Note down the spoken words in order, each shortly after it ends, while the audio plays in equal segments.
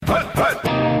Welcome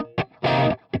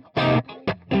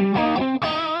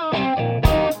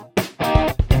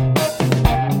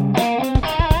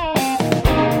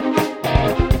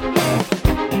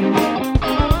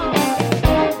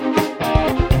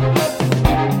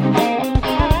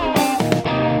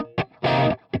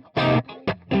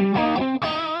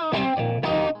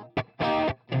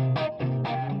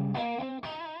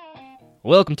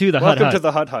to the Hut Hut. Welcome to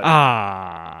the Hut Hut.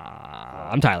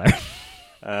 I'm Tyler.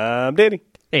 I'm Danny.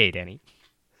 Hey, Danny.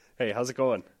 Hey, how's it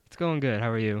going? It's going good. How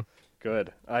are you?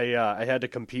 Good. I had to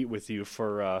compete with you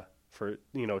for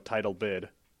title bid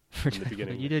in the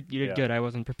beginning. You did good. I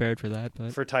wasn't prepared for that,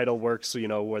 but for title work, so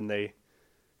when they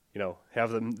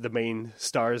have the main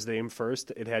star's name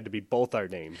first, it had to be both our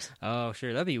names. Oh,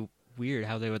 sure. That'd be weird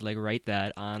how they would write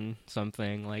that on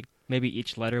something. Maybe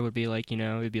each letter would be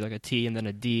it'd be like a T and then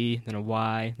a D, then a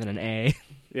Y, then an A.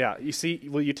 Yeah, you see,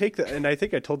 well, you take and I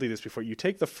think I told you this before, you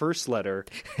take the first letter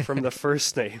from the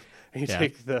first name, and you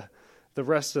take the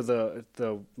rest of the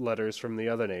letters from the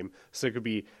other name. So it could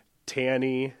be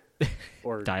Tanny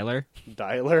or Dyler.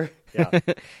 Yeah.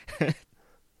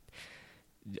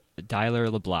 Dyler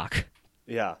LeBlanc.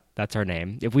 Yeah. That's our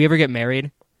name. If we ever get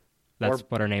married, that's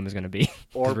what our name is going to be.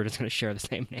 Or we're just going to share the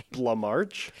same name.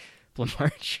 Blamarch?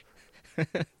 Blamarch.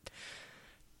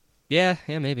 Yeah,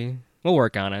 maybe. We'll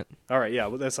work on it. All right, yeah,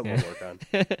 well, that's something we'll work on.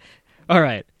 All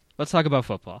right, let's talk about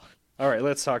football. All right,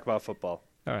 let's talk about football.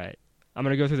 All right, I'm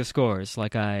going to go through the scores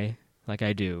like I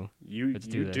do. You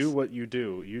do what you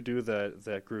do. You do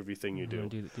that groovy thing you do.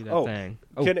 Do that thing.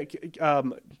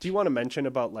 Do you want to mention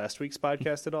about last week's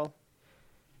podcast at all?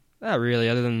 Not really,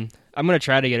 other than I'm going to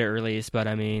try to get it released, but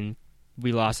I mean,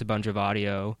 we lost a bunch of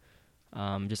audio,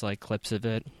 just clips of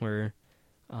it were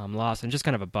lost, and just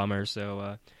kind of a bummer.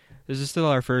 So this is still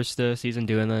our first season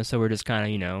doing this, so we're just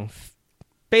kind of,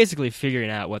 basically figuring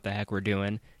out what the heck we're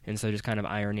doing, and so just kind of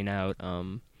ironing out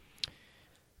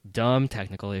dumb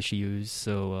technical issues,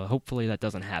 so hopefully that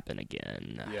doesn't happen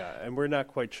again. Yeah, and we're not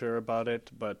quite sure about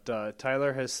it, but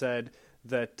Tyler has said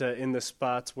that in the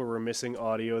spots where we're missing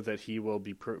audio that he will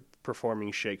be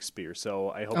performing Shakespeare,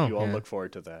 so I hope you all look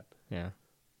forward to that. Yeah.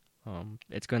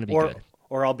 It's going to be good.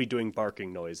 Or I'll be doing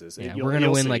barking noises. Yeah, we're going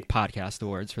to win podcast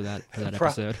awards for that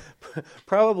episode.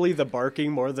 Probably the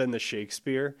barking more than the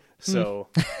Shakespeare. So,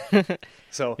 yeah,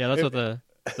 that's what the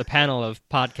panel of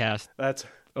podcast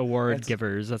award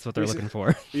givers. That's what they're looking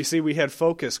for. You see, we had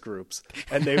focus groups,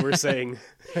 and they were saying,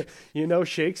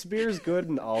 Shakespeare's good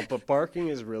and all, but barking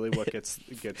is really what gets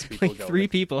people going. 3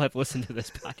 people have listened to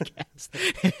this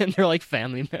podcast, and they're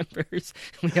family members.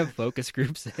 We have focus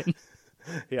groups in.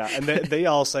 Yeah, and they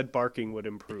all said barking would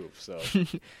improve. So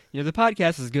the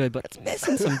podcast is good, but it's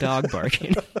missing some dog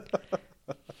barking.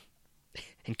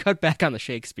 And cut back on the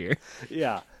Shakespeare.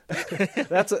 Yeah,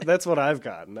 that's what I've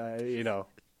gotten.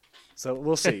 So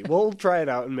we'll see. We'll try it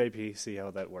out and maybe see how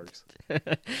that works.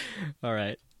 All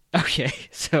right. Okay.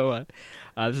 So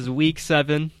this is Week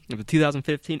 7 of the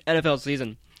 2015 NFL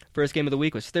season. First game of the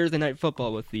week was Thursday Night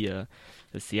Football with the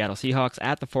Seattle Seahawks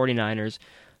at the 49ers.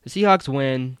 The Seahawks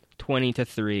win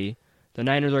 20-3. The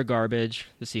Niners are garbage.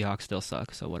 The Seahawks still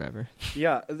suck, so whatever.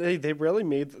 Yeah, they really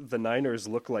made the Niners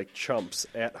look like chumps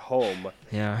at home.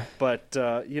 Yeah. But,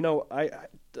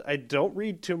 I don't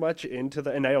read too much into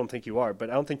and I don't think you are,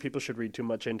 but I don't think people should read too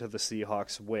much into the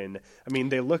Seahawks win. I mean,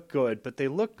 they look good, but they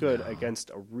look good against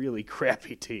a really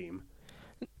crappy team.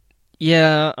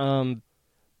 Yeah,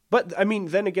 But, I mean,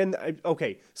 then again,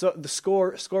 so the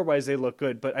score-wise, they look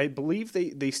good, but I believe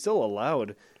they still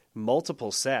allowed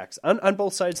multiple sacks on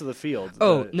both sides of the field.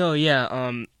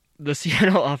 The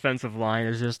Seattle offensive line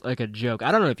is just like a joke.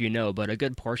 I don't know if you know, but a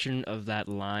good portion of that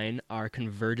line are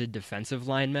converted defensive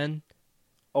linemen.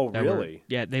 Oh, really?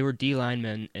 They were D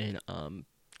linemen in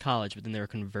college, but then they were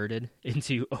converted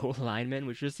into O linemen,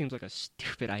 which just seems like a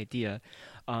stupid idea.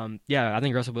 I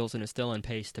think Russell Wilson is still on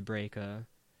pace to break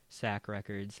sack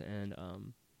records, and I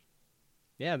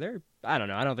don't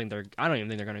know. I don't even think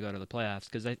they're going to go to the playoffs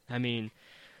because I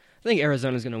think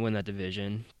Arizona's going to win that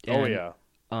division. And,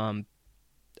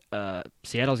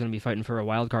 Seattle's going to be fighting for a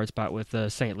wild card spot with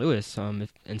St. Louis, and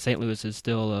St. Louis is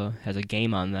still has a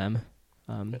game on them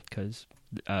because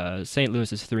St.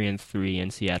 Louis is 3-3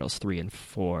 and Seattle's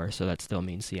 3-4, so that still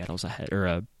means Seattle's ahead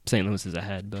or St. Louis is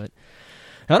ahead. But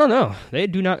I don't know; they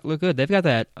do not look good. They've got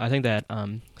that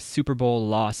Super Bowl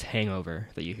loss hangover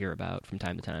that you hear about from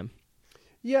time to time.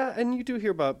 Yeah, and you do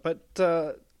hear about, but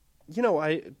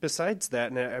besides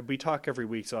that, and we talk every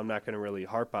week, so I'm not going to really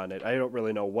harp on it. I don't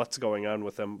really know what's going on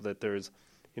with them. That there's,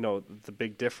 the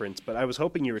big difference. But I was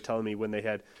hoping you were telling me when they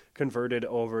had converted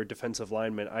over defensive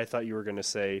linemen. I thought you were going to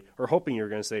say, or hoping you were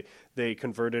going to say, they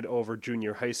converted over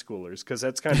junior high schoolers, because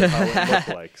that's kind of how it looked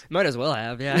like. Might as well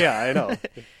have, yeah. Yeah, I know.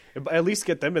 At least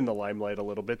get them in the limelight a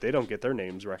little bit. They don't get their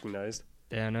names recognized.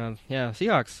 Yeah, no. Yeah,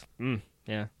 Seahawks.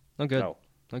 Yeah, no good. No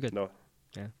good. No.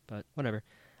 Yeah, but whatever.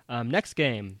 Next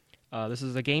game. This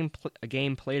is a game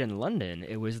played in London.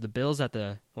 It was the Bills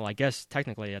I guess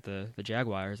technically at the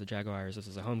Jaguars. The Jaguars, this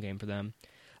is a home game for them.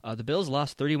 The Bills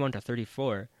lost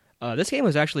 31-34. This game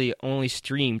was actually only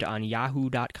streamed on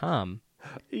Yahoo.com.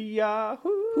 Yahoo!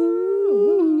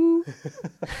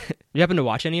 You happen to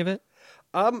watch any of it?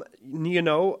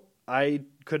 I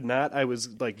could not. I was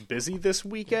busy this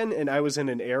weekend, and I was in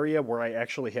an area where I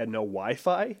actually had no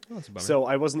Wi-Fi, so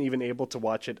I wasn't even able to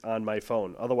watch it on my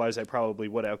phone. Otherwise, I probably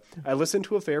would have. I listened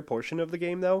to a fair portion of the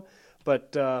game, though,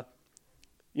 but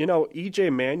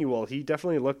EJ Manuel, he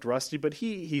definitely looked rusty, but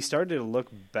he started to look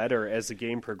better as the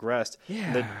game progressed.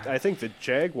 Yeah. I think the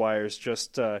Jaguars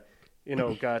just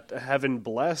got heaven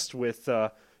blessed with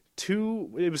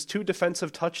two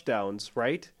defensive touchdowns,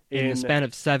 right? In the span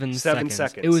of 7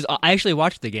 seconds. It was. I actually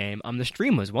watched the game. The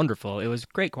stream was wonderful. It was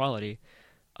great quality.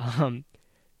 It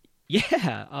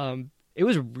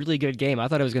was a really good game. I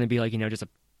thought it was going to be just a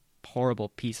horrible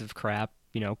piece of crap,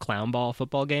 clown ball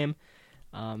football game.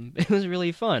 It was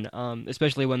really fun,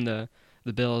 especially when the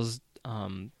Bills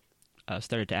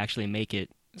started to actually make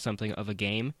it something of a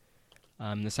game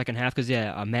in the second half. Because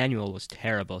Emmanuel was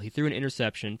terrible. He threw an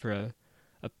interception for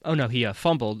he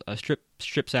fumbled, a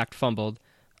strip sacked fumbled.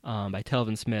 By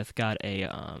Telvin Smith, got a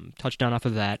touchdown off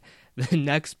of that. The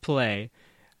next play,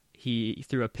 he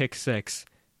threw a pick six,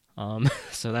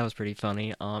 so that was pretty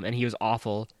funny. And he was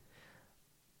awful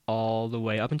all the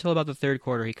way up until about the third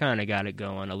quarter. He kind of got it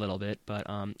going a little bit, but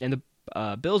and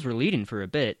the Bills were leading for a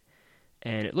bit,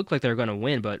 and it looked like they were going to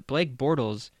win. But Blake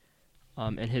Bortles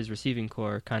and his receiving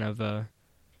core kind of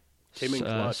came in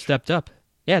clutch. Stepped up.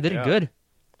 Yeah, they did good.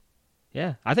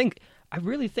 Yeah, I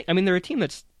really think. They're a team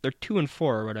they're 2-4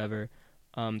 or whatever.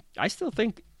 I still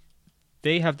think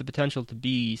they have the potential to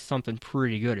be something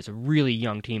pretty good. It's a really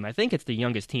young team. I think it's the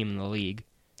youngest team in the league.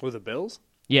 Were the Bills?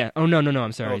 Yeah. Oh no.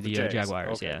 I'm sorry. The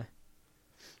Jaguars. Okay. Yeah.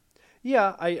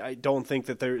 Yeah. I don't think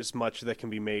that there's much that can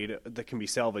be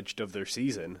salvaged of their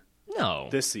season. No.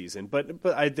 This season, but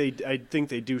I think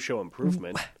they do show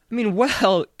improvement.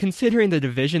 Considering the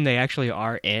division they actually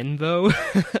are in, though.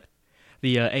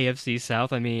 The AFC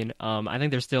South, I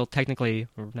think they're still not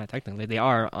technically, they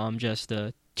are just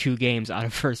 2 games out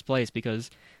of first place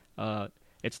because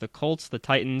it's the Colts, the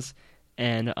Titans,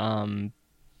 and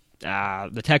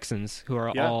the Texans, who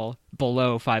are all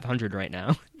below 500 right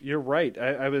now. You're right.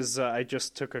 I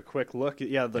just took a quick look.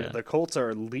 The Colts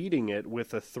are leading it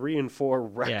with a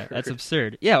 3-4 record. Yeah, that's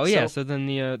absurd. Yeah, so then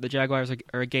the Jaguars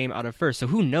are a game out of first. So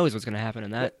who knows what's going to happen in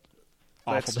that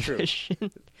awful division? True.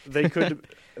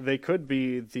 They could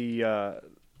be the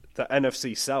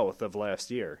NFC South of last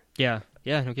year. Yeah,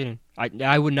 no kidding.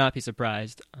 I would not be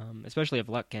surprised, especially if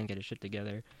Luck can't get his shit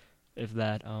together, if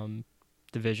that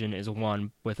division is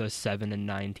won with a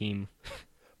 7-9 team.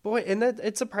 Boy, and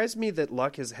it surprised me that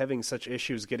Luck is having such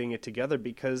issues getting it together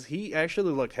because he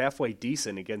actually looked halfway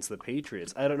decent against the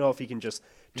Patriots. I don't know if he can just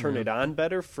turn it on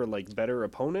better for better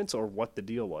opponents or what the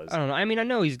deal was. I don't know. I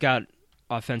know he's got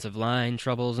offensive line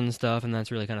troubles and stuff, and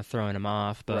that's really kind of throwing him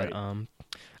off. But right.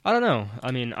 I don't know.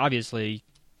 Obviously,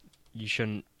 you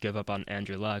shouldn't give up on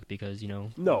Andrew Luck because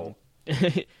no,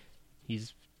 he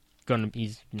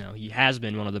has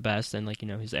been one of the best, and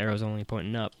his arrow's only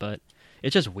pointing up. But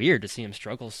it's just weird to see him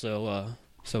struggle so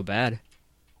bad.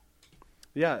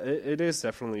 Yeah, it is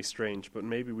definitely strange. But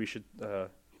maybe we should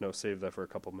save that for a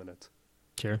couple minutes.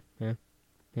 Sure. Yeah.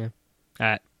 All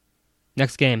right.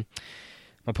 Next game.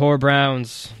 My poor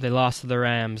Browns, they lost to the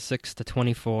Rams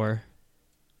 6-24.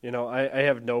 I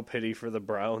have no pity for the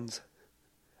Browns.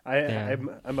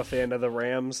 I'm a fan of the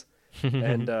Rams,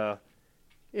 and I'm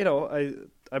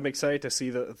excited to see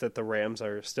that the Rams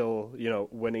are still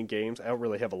winning games. I don't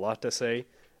really have a lot to say.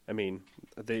 They're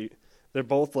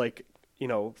both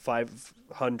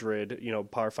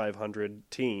 500 par 500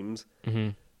 teams.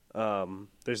 Mm-hmm.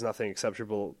 There's nothing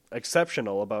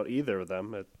exceptional about either of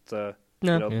them. I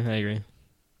agree.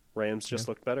 Rams just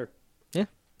looked better. Yeah.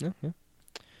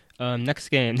 Next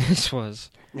game. This game was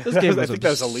I think absurd. that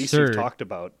was the least we've talked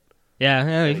about.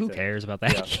 Yeah, who cares about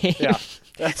that game? Yeah,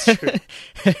 that's true.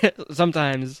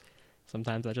 Sometimes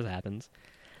that just happens.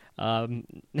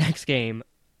 Next game.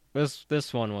 This is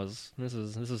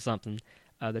something.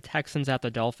 The Texans at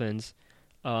the Dolphins.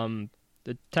 The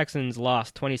Texans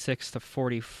lost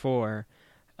 26-44.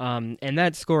 And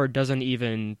that score doesn't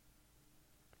even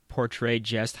portray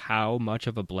just how much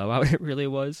of a blowout it really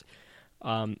was.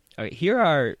 All right, here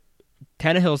are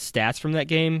Tannehill's stats from that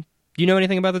game. Do you know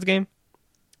anything about this game?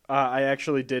 I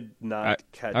actually did not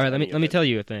catch. All right, let me tell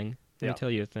you a thing. Let me tell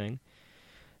you a thing.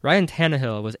 Ryan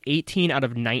Tannehill was 18 out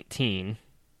of 19.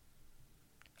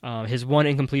 His one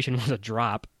incompletion was a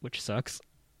drop, which sucks.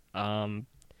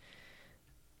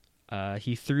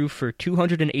 He threw for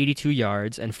 282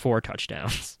 yards and 4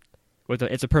 touchdowns. He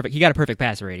got a perfect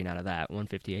passer rating out of that,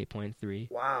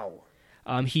 158.3. Wow.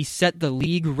 He set the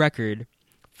league record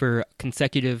for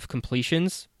consecutive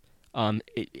completions.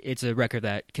 It's a record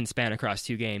that can span across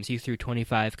 2 games. He threw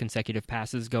 25 consecutive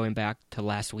passes going back to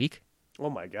last week. Oh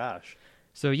my gosh.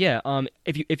 So yeah,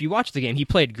 if you watch the game, he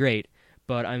played great,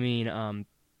 but I mean,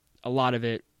 a lot of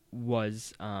it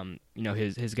was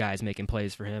his guys making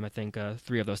plays for him. I think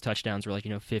 3 of those touchdowns were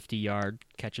 50-yard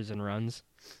catches and runs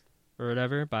or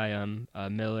whatever by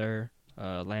Miller,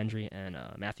 Landry, and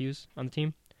Matthews on the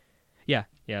team. Yeah,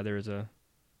 there was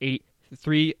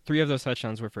three of those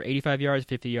touchdowns were for 85 yards,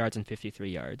 50 yards, and 53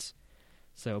 yards.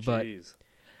 So, but jeez.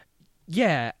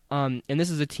 Yeah, and this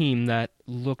is a team that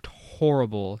looked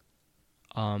horrible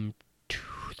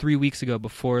 3 weeks ago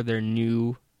before their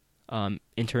new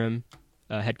interim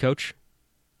head coach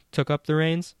took up the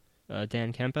reins,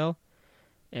 Dan Campbell.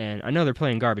 And I know they're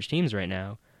playing garbage teams right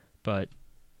now, but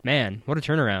man, what a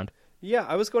turnaround. Yeah,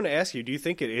 I was going to ask you, do you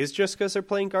think it is just because they're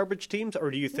playing garbage teams, or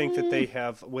do you think that they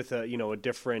have, with a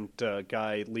different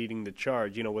guy leading the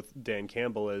charge, with Dan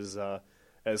Campbell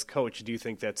as coach, do you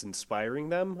think that's inspiring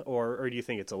them, or do you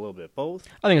think it's a little bit both?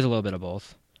 I think it's a little bit of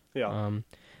both. Yeah.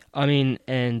 I mean,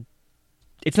 and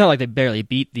it's not like they barely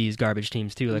beat these garbage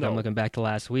teams too. Like, No. I'm looking back to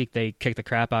last week, they kicked the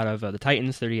crap out of the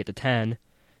Titans, 38-10,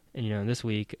 and this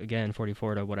week again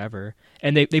 44 to whatever.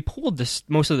 And they pulled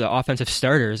most of the offensive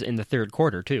starters in the third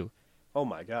quarter too. Oh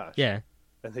my gosh. Yeah.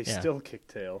 And they still kick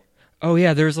tail. Oh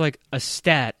yeah, there's like a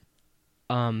stat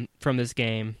from this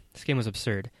game. This game was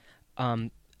absurd.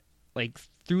 Like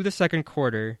through the second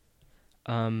quarter,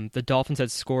 the Dolphins had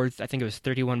scored, I think it was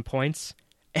 31 points,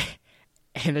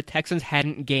 and the Texans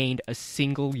hadn't gained a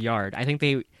single yard. I think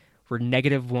they were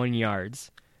 -1 yards.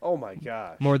 Oh my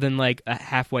gosh. More than like a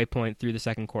halfway point through the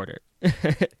second quarter.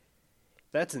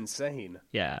 That's insane.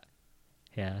 Yeah.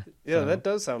 Yeah, So- that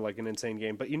does sound like an insane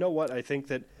game. But you know what? I think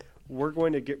that we're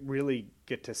going to really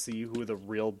get to see who the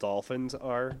real Dolphins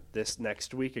are this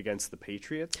next week against the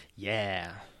Patriots.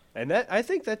 Yeah. And I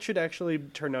think that should actually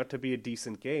turn out to be a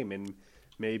decent game. And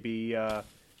maybe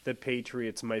the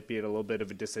Patriots might be at a little bit of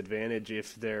a disadvantage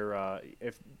if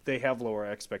they have lower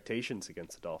expectations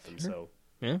against the Dolphins. Sure. So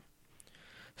Yeah.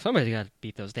 Somebody's got to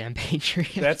beat those damn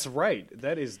Patriots. that's right.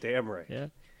 That is damn right. Yeah.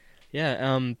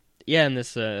 Yeah. Yeah, in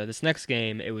this next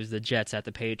game, it was the Jets at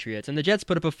the Patriots, and the Jets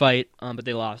put up a fight, but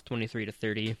they lost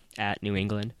 23-30 at New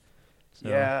England. So,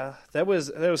 Yeah, that was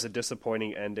a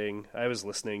disappointing ending. I was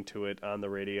listening to it on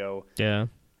the radio. Yeah.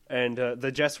 And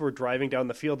the Jets were driving down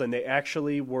the field, and they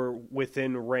actually were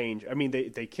within range. I mean,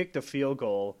 they kicked a field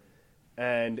goal,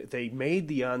 and they made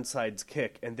the onside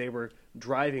kick, and they were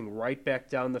driving right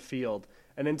back down the field.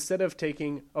 And instead of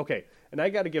taking... Okay, and I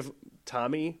got to give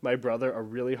Tommy, my brother, a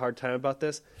really hard time about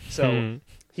this. So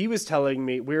he was telling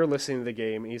me, we were listening to the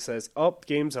game, and he says,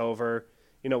 game's over.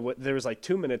 There was like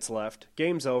 2 minutes left.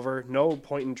 Game's over. No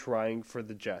point in trying for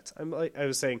the Jets. I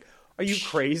was saying, are you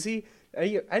crazy?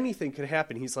 Anything could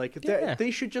happen. He's like,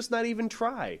 they should just not even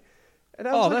try. And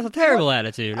I was like, that's a terrible what?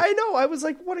 attitude. I know. I was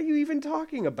like, what are you even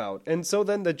talking about? And so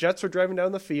then the Jets were driving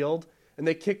down the field, and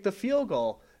they kicked the field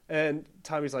goal. And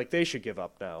Tommy's like, they should give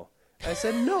up now. I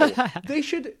said, no, they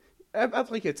should. I'm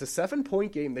like, it's a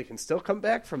 7-point game. They can still come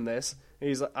back from this. And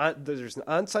he's like, there's an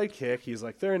onside kick. He's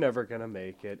like, they're never going to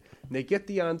make it. And they get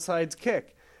the onside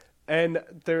kick. And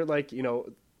they're like,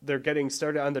 they're getting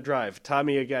started on the drive.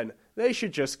 Tommy again, they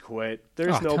should just quit.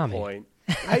 There's no Tommy. point.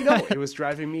 I know. It was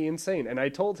driving me insane. And I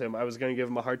told him I was going to give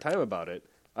him a hard time about it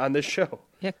on this show.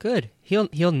 Yeah, good.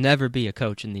 He'll never be a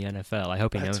coach in the NFL. I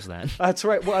hope he knows that. That's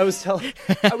right. Well, I was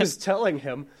telling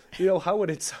him, how would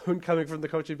it sound coming from the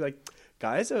coach? He'd be like,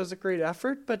 guys, that was a great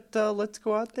effort, but let's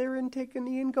go out there and take a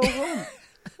knee and go home.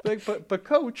 But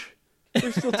coach,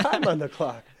 there's still time on the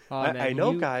clock. Oh, man, I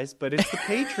know, guys, but it's the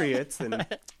Patriots, and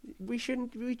we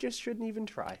just shouldn't even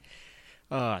try.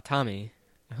 Tommy,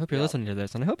 I hope you're listening to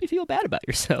this, and I hope you feel bad about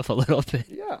yourself a little bit.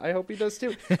 Yeah, I hope he does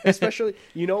too. Especially,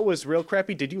 what was real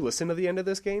crappy? Did you listen to the end of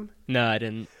this game? No, I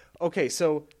didn't. Okay,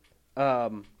 so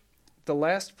the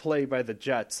last play by the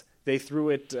Jets, they threw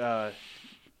it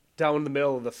down the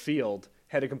middle of the field,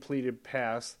 had a completed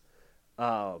pass,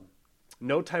 no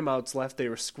timeouts left. They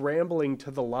were scrambling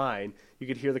to the line. You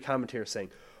could hear the commentator saying,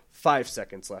 5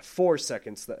 seconds left, 4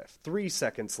 seconds left, 3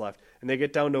 seconds left, and they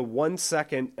get down to 1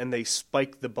 second and they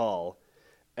spike the ball.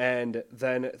 And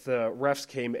then the refs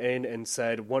came in and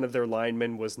said one of their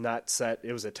linemen was not set.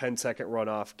 It was a 10-second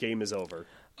runoff. Game is over.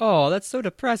 Oh, that's so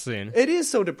depressing. It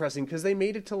is so depressing because they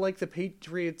made it to like the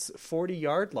Patriots'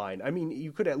 40-yard line. I mean,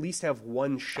 you could at least have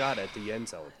one shot at the end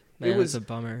zone. Man, it was a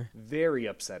bummer. Very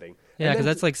upsetting. Yeah, because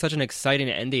that's like such an exciting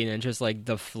ending and just like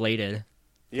deflated,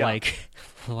 like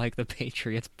the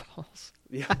Patriots' balls.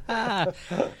 Yeah.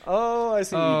 Oh, I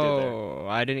see what you did there. Oh,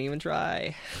 I didn't even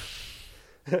try.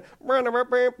 But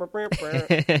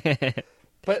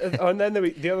and then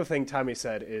the other thing Tommy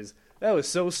said is, that was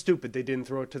so stupid they didn't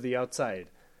throw it to the outside.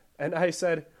 And I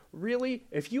said, really?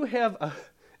 If you have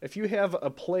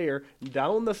a player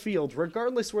down the field,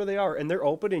 regardless where they are, and they're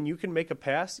open and you can make a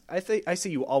pass, I see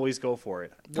you always go for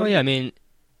it. Oh yeah, I mean,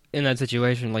 in that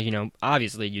situation, like, you know,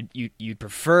 obviously you'd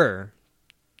prefer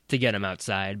to get them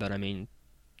outside, but I mean,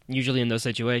 usually in those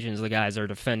situations the guys are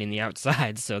defending the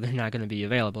outside, so they're not going to be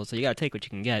available. So you got to take what you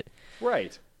can get.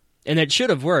 Right. And it should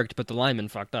have worked, but the lineman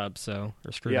fucked up,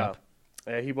 or screwed up.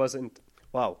 Yeah, he wasn't.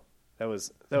 Wow, that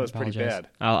was pretty bad.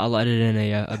 I'll edit in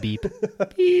a beep.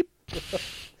 Beep.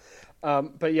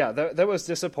 But yeah, that was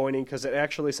disappointing because it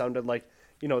actually sounded like,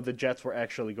 you know, the Jets were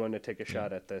actually going to take a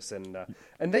shot at this, and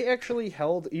they actually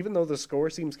held, even though the score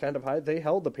seems kind of high, they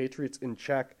held the Patriots in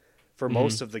check for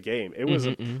most of the game. It was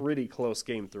a pretty close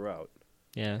game throughout.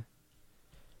 Yeah,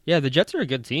 the Jets are a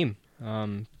good team,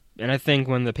 and I think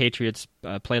when the Patriots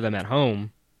play them at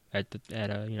home at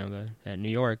New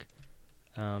York,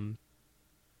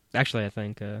 actually I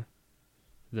think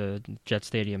the Jet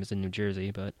Stadium is in New Jersey,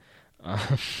 but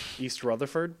East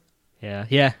Rutherford.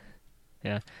 Yeah.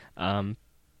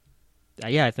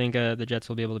 I think the Jets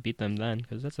will be able to beat them then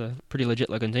because that's a pretty legit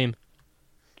looking team.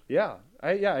 Yeah,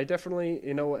 I definitely,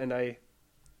 you know, and I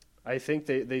think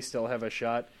they still have a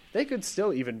shot. They could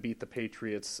still even beat the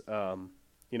Patriots,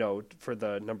 you know, for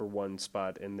the number 1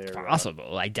 spot in their.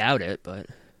 Possible. I doubt it, but.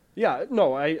 Yeah,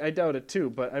 no, I doubt it too.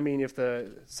 But I mean, if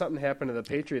something happened to the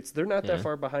Patriots, they're not that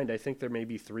far behind. I think they're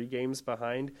maybe 3 games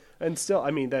behind, and still,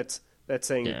 I mean, that's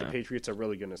saying that the Patriots are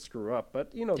really going to screw up.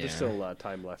 But you know, there's still a lot of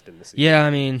time left in the season. Yeah, I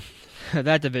mean,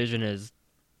 that division is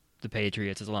the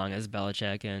Patriots as long as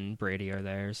Belichick and Brady are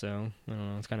there. So I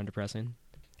don't know, it's kind of depressing.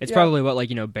 It's probably what, like,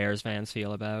 you know, Bears fans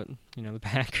feel about, you know, the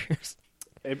Packers.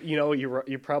 You know,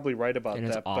 you're probably right about and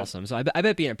that. It's awesome. So I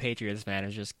bet being a Patriots fan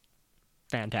is just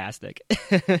fantastic.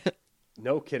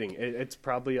 No kidding. It's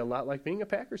probably a lot like being a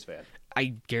Packers fan.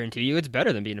 I guarantee you it's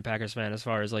better than being a Packers fan as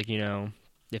far as, like, you know,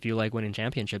 if you like winning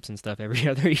championships and stuff every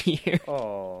other year.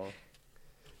 Oh.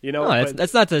 You know,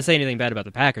 that's not to say anything bad about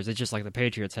the Packers. It's just like the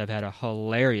Patriots have had a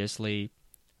hilariously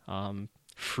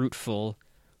fruitful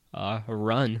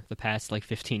run the past, like,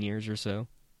 15 years or so.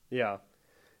 Yeah.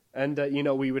 And, you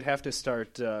know, we would have to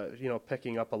start, you know,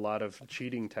 picking up a lot of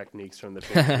cheating techniques from the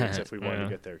Patriots if we want to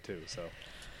get there, too. So.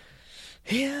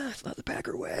 Yeah, it's not the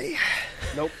Packer way.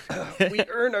 Nope. We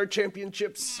earn our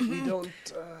championships. We don't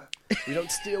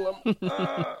steal them.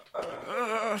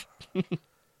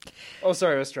 Oh,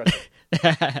 sorry, I was stressing.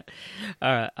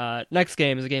 All right. Next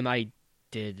game is a game I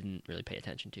didn't really pay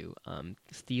attention to.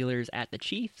 Steelers at the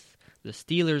Chiefs. The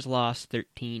Steelers lost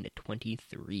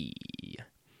 13-23.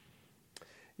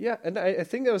 Yeah, and I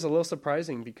think that was a little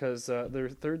surprising because their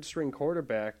third-string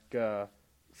quarterback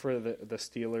for the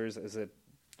Steelers, is it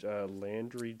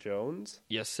Landry Jones?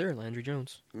 Yes, sir, Landry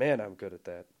Jones. Man, I'm good at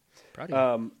that. Proud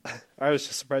of you. I was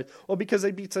just surprised. Well, because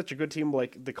they beat such a good team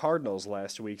like the Cardinals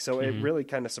last week, so it really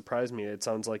kind of surprised me. It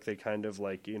sounds like they kind of,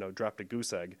 like, you know, dropped a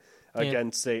goose egg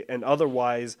against an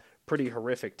otherwise pretty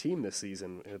horrific team this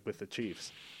season with the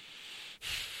Chiefs.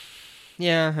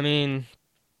 Yeah, I mean,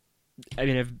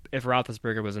 if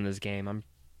Roethlisberger was in this game, I'm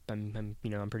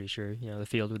pretty sure, you know, the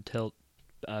field would tilt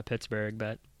Pittsburgh,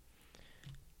 but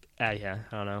I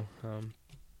don't know.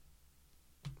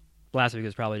 Last week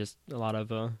was probably just a lot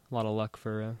of luck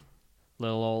for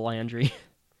little old Landry,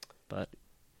 but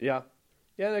yeah,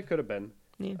 that could have been.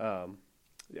 Yeah.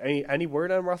 Any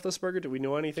word on Roethlisberger? Do we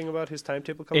know anything about his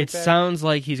timetable coming back? It sounds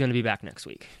like he's going to be back next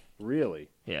week. Really?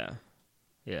 Yeah.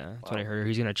 That's what I heard.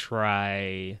 He's going to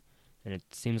try, and it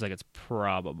seems like it's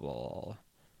probable.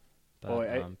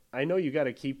 But, I know you got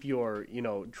to keep your, you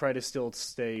know, try to still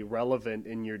stay relevant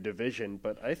in your division,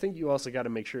 but I think you also got to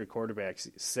make sure your quarterback's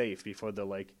safe before the,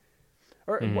 like,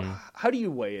 or how do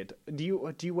you weigh it? Do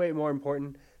you weigh it more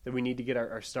important that we need to get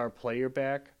our star player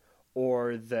back,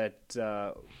 or that,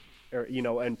 or, you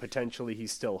know, and potentially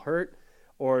he's still hurt,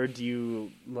 or do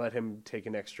you let him take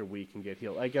an extra week and get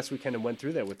healed? I guess we kind of went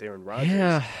through that with Aaron Rodgers.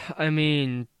 Yeah, I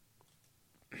mean,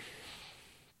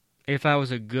 if I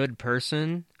was a good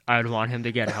person, I'd want him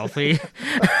to get healthy.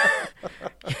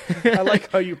 I like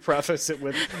how you preface it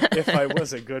with, if I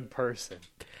was a good person.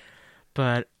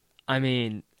 But, I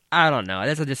mean, I don't know.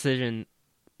 That's a decision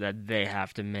that they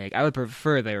have to make. I would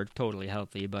prefer they were totally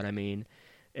healthy, but I mean,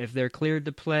 if they're cleared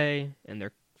to play and they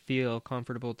feel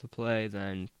comfortable to play,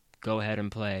 then go ahead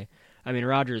and play. I mean,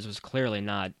 Rodgers was clearly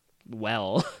not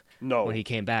well when he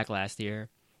came back last year,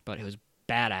 but he was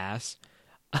badass.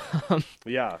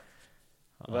 Yeah,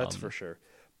 that's for sure.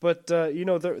 But,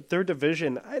 their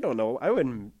division, I don't know. I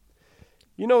wouldn't...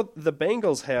 the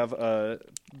Bengals have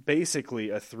basically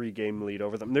a 3-game lead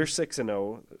over them. They're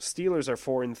 6-0. Steelers are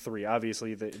 4-3.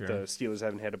 Obviously, the Steelers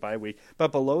haven't had a bye week.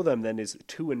 But below them then is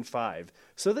 2-5.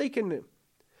 So they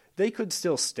could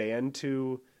still stand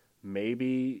to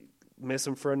maybe miss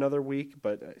them for another week.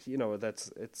 But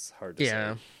it's hard to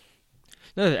say.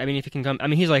 No, I mean, if he can come, I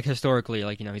mean, he's like historically,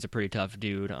 like, he's a pretty tough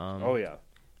dude. Oh yeah.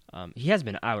 He has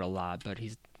been out a lot, but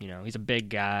he's a big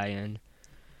guy, and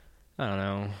I don't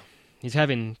know. He's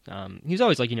having, he was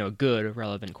always like, a good,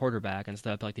 relevant quarterback and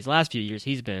stuff. But like these last few years,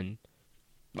 he's been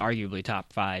arguably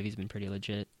top 5. He's been pretty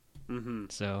legit. Mm-hmm.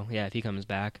 So yeah, if he comes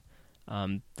back,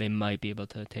 they might be able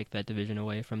to take that division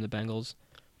away from the Bengals.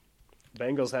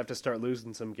 Bengals have to start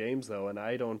losing some games though, and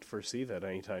I don't foresee that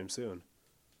anytime soon.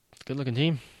 Good looking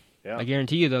team. Yeah. I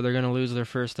guarantee you though, they're going to lose their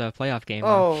first playoff game.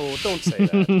 Oh, don't say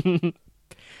that.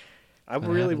 I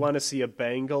really want to see a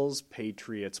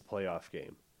Bengals-Patriots playoff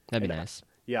game. That'd be nice.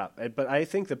 Yeah, but I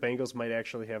think the Bengals might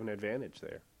actually have an advantage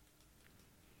there.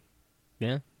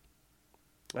 Yeah.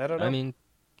 I don't know.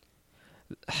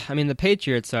 I mean the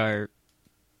Patriots are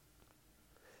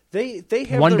they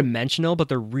have one-dimensional, but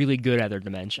they're really good at their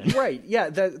dimension. Right. Yeah,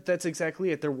 that's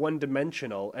exactly it. They're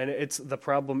one-dimensional, and the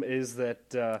problem is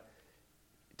that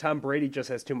Tom Brady just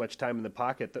has too much time in the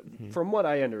pocket. From what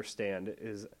I understand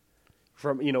is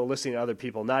from listening to other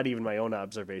people, not even my own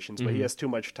observations, but he has too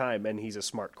much time, and he's a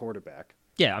smart quarterback.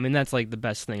 Yeah, I mean, that's like the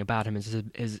best thing about him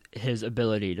is his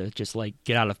ability to just like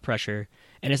get out of pressure.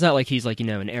 And it's not like he's like,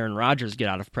 an Aaron Rodgers get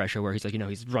out of pressure where he's like,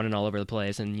 he's running all over the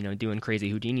place and, doing crazy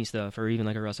Houdini stuff, or even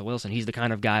like a Russell Wilson. He's the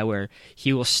kind of guy where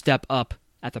he will step up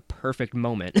at the perfect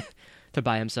moment to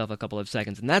buy himself a couple of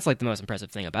seconds. And that's like the most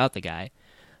impressive thing about the guy.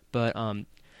 But,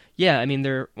 yeah, I mean,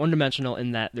 they're one-dimensional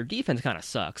in that their defense kind of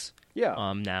sucks.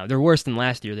 Yeah. Now, they're worse than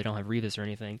last year. They don't have Revis or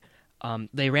anything.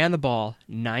 They ran the ball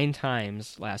 9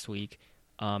 times last week.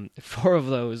 4 of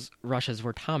those rushes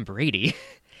were Tom Brady,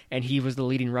 and he was the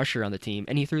leading rusher on the team,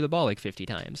 and he threw the ball like 50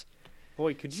 times.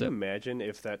 Boy, could you imagine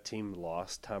if that team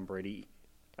lost Tom Brady?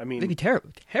 I mean... They'd be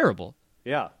terrible.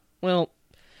 Yeah. Well,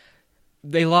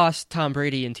 they lost Tom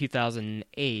Brady in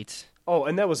 2008. Oh,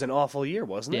 and that was an awful year,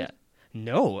 wasn't it? Yeah.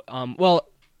 No. Well,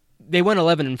 they went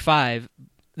 11-5.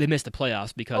 They missed the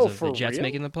playoffs because of the Jets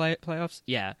making the playoffs.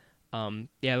 Yeah.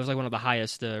 It was like one of the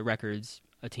highest records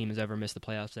a team has ever missed the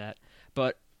playoffs at.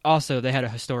 But also, they had a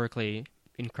historically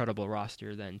incredible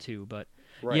roster then, too. But,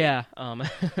 yeah.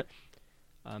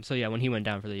 So, yeah, when he went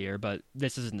down for the year. But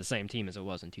this isn't the same team as it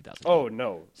was in 2008. Oh,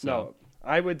 no. So, no.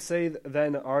 I would say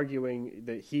then arguing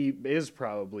that he is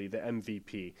probably the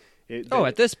MVP.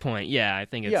 At this point, yeah, I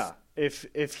think it's... Yeah,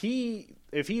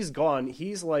 if he's gone,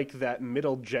 he's like that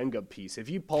middle Jenga piece. If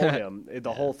you pull him,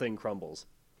 the whole thing crumbles.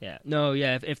 Yeah. No,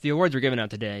 yeah, if the awards were given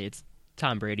out today, it's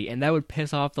Tom Brady, and that would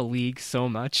piss off the league so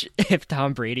much if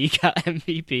Tom Brady got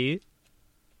MVP.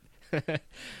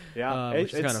 Yeah, it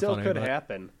still funny, could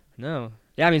happen. No.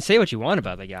 Yeah, I mean, say what you want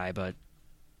about the guy, but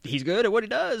he's good at what he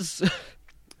does.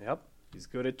 Yep. He's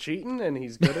good at cheating, and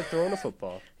he's good at throwing a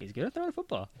football. He's good at throwing a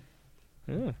football.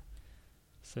 Yeah.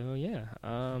 So,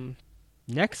 yeah.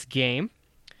 Next game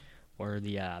were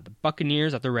the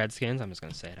Buccaneers at the Redskins. I'm just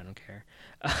going to say it. I don't care.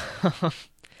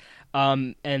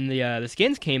 And the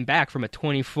Skins came back from a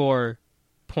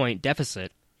 24-point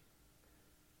deficit.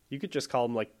 You could just call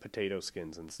them like potato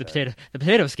skins instead. The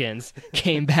potato skins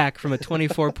came back from a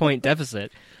 24-point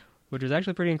deficit, which was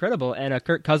actually pretty incredible. And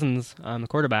Kirk Cousins, the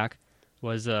quarterback,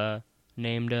 was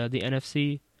named the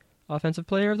NFC Offensive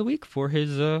Player of the Week for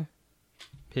his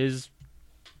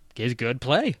good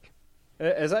play.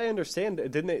 As I understand,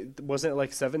 wasn't it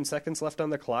like 7 seconds left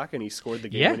on the clock and he scored the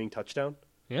game-winning touchdown?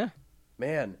 Yeah.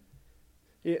 Man.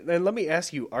 Yeah, and let me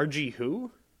ask you, RG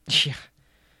who? Yeah.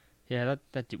 Yeah,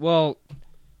 well,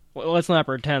 let's not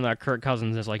pretend that Kirk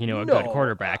Cousins is like, a good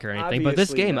quarterback or anything. But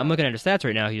this game, I'm looking at his stats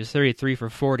right now. He was 33 for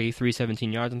 40,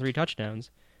 317 yards, and 3 touchdowns.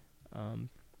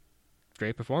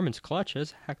 Great performance, clutch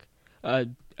as heck.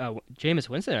 Jameis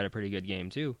Winston had a pretty good game,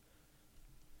 too.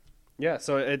 Yeah,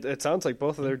 so it sounds like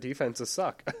both of their defenses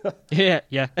suck. Yeah.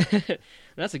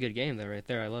 That's a good game, though, right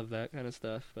there. I love that kind of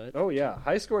stuff. But oh, yeah.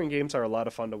 High-scoring games are a lot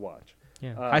of fun to watch.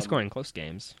 Yeah, high-scoring close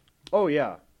games. Oh,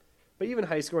 yeah. but even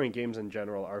high-scoring games in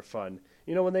general are fun.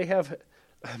 You know, when they have,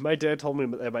 my dad told me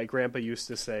that my grandpa used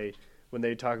to say when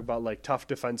they talk about like tough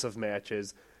defensive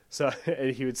matches. So, and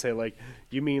he would say like,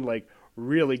 "You mean like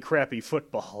really crappy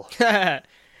football?" Yeah,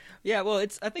 well,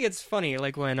 I think it's funny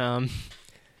like when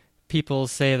people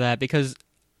say that because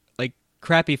like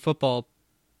crappy football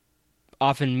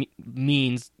often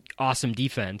means awesome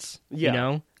defense. Yeah. You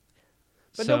know,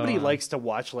 But so, nobody likes to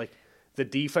watch like the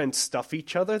defense stuff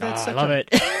each other. I love it.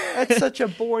 That's such a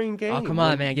boring game. Oh come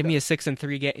on, man! Give me a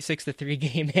 6-3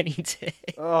 game any day.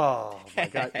 Oh my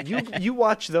god! You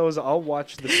watch those. I'll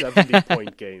watch the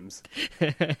 70-point games.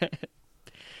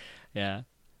 Yeah,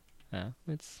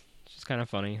 it's just kind of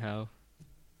funny how,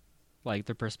 like,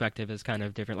 the perspective is kind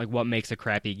of different. Like, what makes a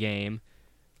crappy game?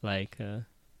 Like,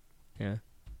 yeah,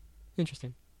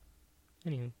 interesting.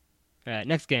 Anywho, all right,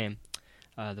 next game,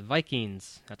 the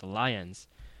Vikings at the Lions.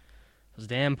 Those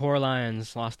damn poor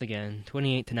Lions lost again,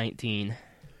 28-19.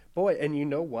 Boy, and you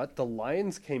know what? The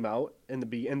Lions came out in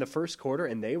the first quarter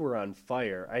and they were on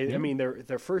fire. I mean,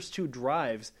 their first two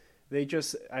drives, they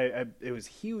just it was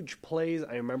huge plays.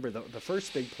 I remember the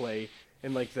first big play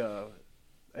in the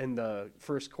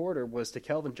first quarter was to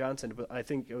Kelvin Johnson, but I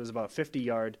think it was about a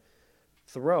 50-yard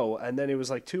throw, and then it was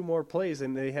like two more plays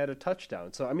and they had a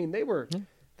touchdown. So I mean, they were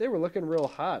looking real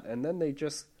hot, and then they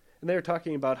were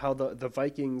talking about how the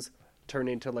Vikings turn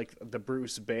into like the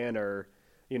Bruce Banner,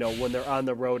 you know, when they're on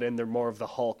the road, and they're more of the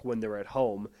Hulk when they're at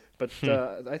home. But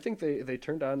I think they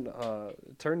turned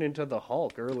into the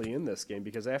Hulk early in this game,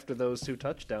 because after those two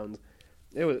touchdowns,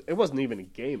 it wasn't even a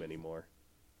game anymore.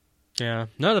 Yeah,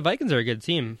 no, the Vikings are a good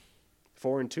team.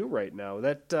 4-2 right now.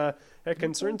 That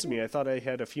concerns me. I thought I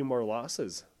had a few more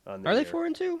losses on there. Are they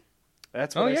 4-2?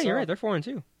 That's what I saw. You're right. They're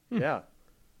 4-2. Yeah.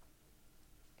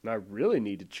 And I really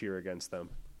need to cheer against them.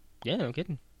 Yeah, no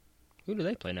kidding. Who do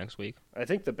they play next week? I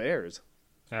think the Bears.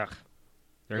 Ugh,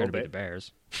 they're going to be the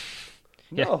Bears.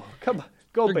 No, come on,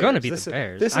 go Bears. They're going to be the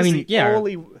Bears. This is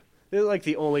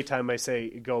the only time I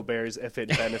say go Bears if it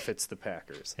benefits the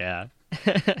Packers. Yeah.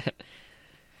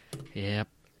 Yep.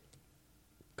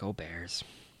 Go Bears.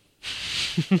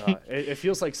 It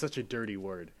feels like such a dirty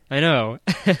word. I know.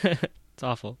 It's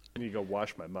awful. I need to go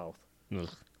wash my mouth. Ugh.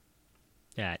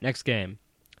 Yeah, next game.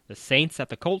 The Saints at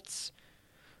the Colts.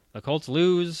 The Colts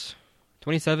lose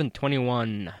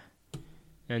 27-21.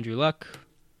 Andrew Luck,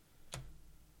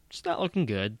 just not looking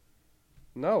good.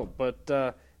 No,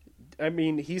 but I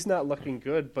mean, he's not looking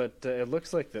good, but it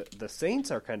looks like the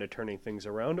Saints are kind of turning things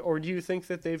around. Or do you think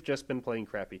that they've just been playing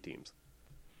crappy teams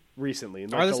recently?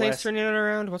 Are the Saints turning it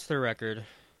around? What's their record?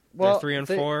 Well, they're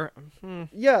 3-4.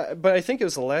 Yeah, but I think it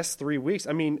was the last 3 weeks.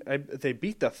 I mean, they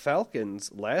beat the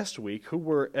Falcons last week, who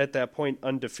were at that point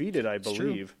undefeated, I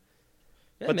believe.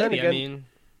 Yeah, but maybe,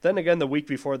 then again, the week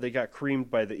before they got creamed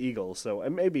by the Eagles, so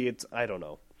maybe I don't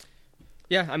know.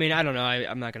 Yeah, I mean, I don't know.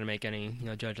 I'm not going to make any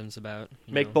judgments about.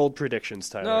 Make bold predictions,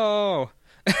 Tyler. No.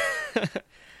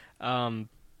 I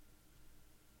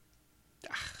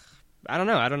don't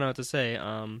know. I don't know what to say.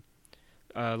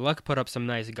 Luck put up some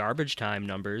nice garbage time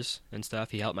numbers and stuff.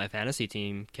 He helped my fantasy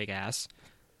team kick ass,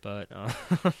 but.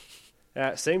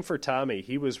 Same for Tommy.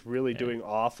 He was really doing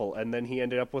awful, and then he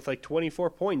ended up with like 24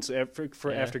 points after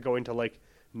going to like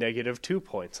 -2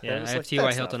 points. Yeah, I have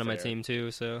T.Y. Hilton on my team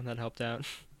too, so that helped out.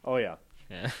 Oh yeah.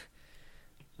 Yeah.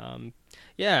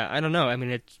 Yeah, I don't know. I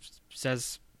mean, it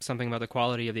says something about the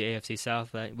quality of the AFC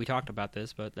South that we talked about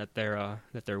this, but that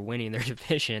they're winning their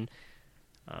division.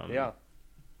 Yeah.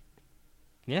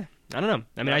 Yeah, I don't know.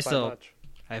 I mean, I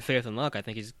have faith in Luck. I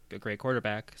think he's a great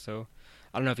quarterback, so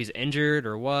I don't know if he's injured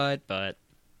or what, but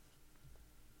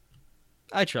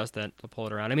I trust that he'll pull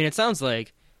it around. I mean, it sounds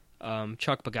like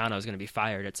Chuck Pagano is going to be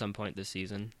fired at some point this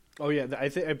season. Oh yeah,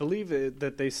 I believe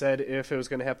that they said if it was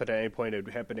going to happen at any point, it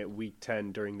would happen at week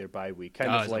 10 during their bye week,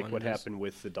 kind of like what happened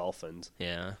with the Dolphins.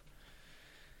 Yeah.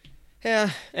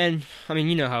 Yeah, and I mean,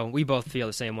 you know how we both feel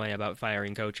the same way about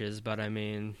firing coaches, but I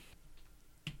mean,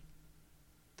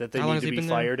 that they need to be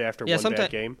fired after one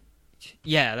bad game.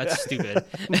 Yeah, that's stupid.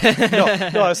 No,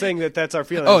 I was saying that's our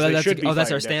feeling.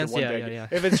 That's our stance. Yeah.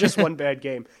 If it's just one bad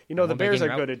game, the Bears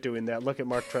are good at doing that. Look at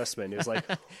Mark Trestman. It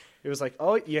was like,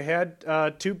 oh, you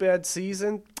had 2 bad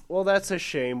seasons. Well, that's a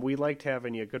shame. We liked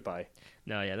having you. Goodbye.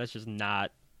 No, yeah, that's just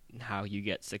not how you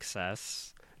get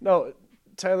success. No,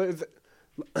 Tyler.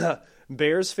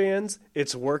 Bears fans,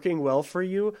 it's working well for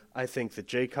you. I think the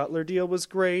Jay Cutler deal was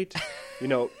great.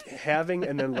 Having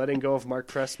and then letting go of Mark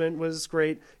Trestman was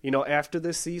great. After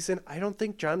this season, I don't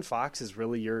think John Fox is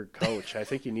really your coach. I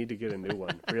think you need to get a new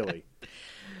one, really.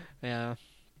 Yeah.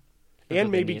 And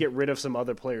maybe get rid of some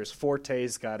other players.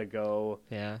 Forte's got to go.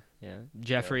 Yeah.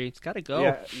 Jeffrey's got to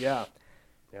go. Yeah.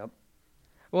 Yep.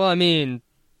 Well, I mean,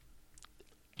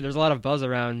 there's a lot of buzz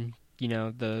around,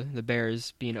 the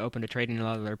Bears being open to trading a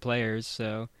lot of their players,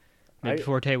 so maybe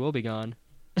Forte will be gone.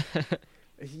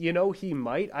 He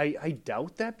might. I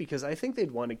doubt that because I think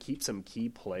they'd want to keep some key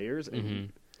players,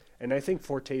 and I think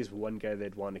Forte is one guy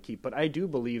they'd want to keep. But I do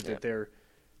believe that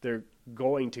they're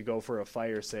going to go for a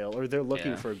fire sale, or they're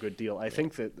looking for a good deal. I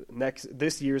think that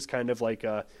this year's kind of like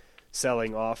a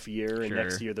selling off year, and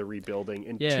next year they're rebuilding.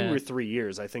 In 2 or 3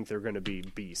 years, I think they're going to be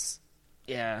beasts.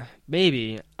 Yeah,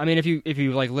 maybe. I mean, if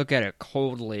you like look at it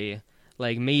coldly,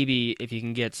 like maybe if you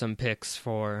can get some picks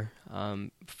for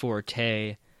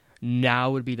Forte,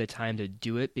 now would be the time to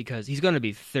do it because he's going to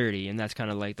be 30, and that's kind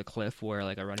of like the cliff where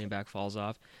like a running back falls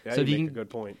off. Yeah, so you make a good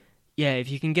point. Yeah, if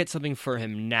you can get something for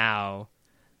him now,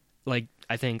 like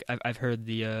I think I've heard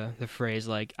the phrase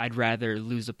like I'd rather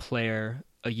lose a player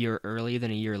a year early than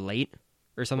a year late,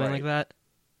 or something like that.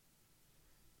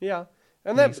 Yeah,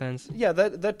 and that makes sense. Yeah,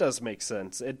 that does make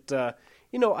sense. It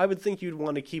I would think you'd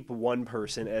want to keep one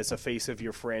person as a face of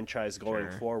your franchise going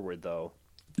forward, though.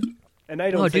 And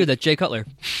I don't. Dude, that's Jay Cutler.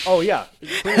 Oh yeah,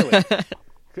 clearly.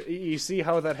 You see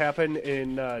how that happened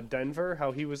in Denver?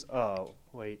 How he was. Oh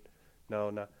wait,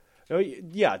 no.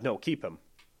 Yeah, no, keep him.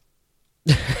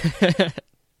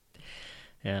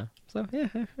 Yeah. So yeah,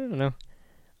 I don't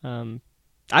know.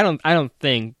 I don't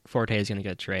think Forte is going to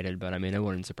get traded, but I mean, it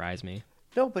wouldn't surprise me.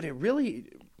 No, but it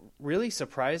really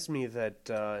surprised me that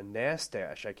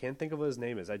Nastash, I can't think of what his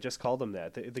name is. I just called him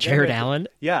that. The Jared Allen?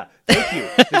 Yeah, thank you.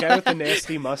 The guy with the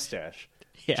nasty mustache.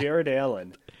 Yeah. Jared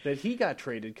Allen. That he got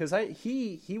traded because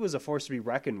he was a force to be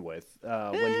reckoned with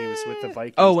when he was with the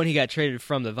Vikings. Oh, when he got traded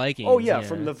from the Vikings. Oh, yeah,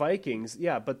 from the Vikings.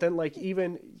 Yeah, but then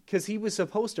even because he was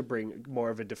supposed to bring more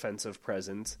of a defensive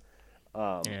presence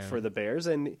for the Bears.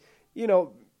 And,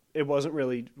 it wasn't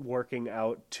really working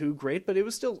out too great, but it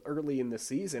was still early in the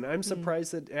season. I'm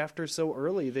surprised that after so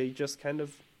early, they just kind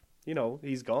of,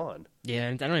 he's gone. Yeah,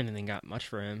 I don't even think got much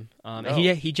for him. No.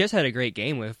 He just had a great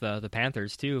game with the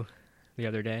Panthers, too, the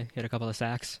other day. He had a couple of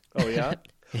sacks. Oh, yeah?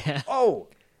 Yeah. Oh,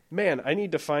 man, I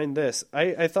need to find this.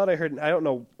 I thought I heard, I don't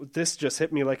know, this just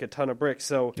hit me like a ton of bricks.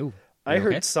 So I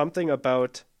heard something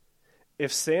about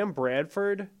if Sam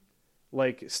Bradford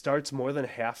starts more than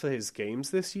half of his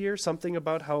games this year, something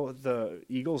about how the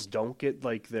Eagles don't get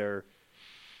that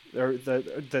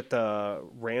the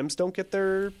Rams don't get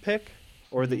their pick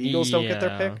or the Eagles don't get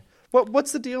their pick.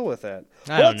 What's the deal with that?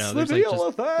 I don't know. What's the deal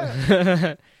with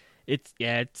that? It's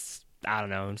I don't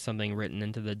know, something written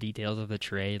into the details of the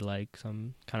trade, like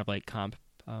some kind of like comp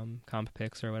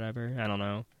picks or whatever. I don't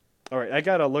know. All right, I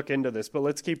gotta look into this, but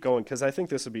let's keep going because I think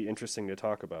this would be interesting to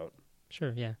talk about.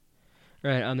 Sure, yeah.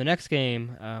 Right, the next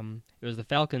game, it was the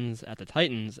Falcons at the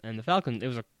Titans, and it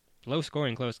was a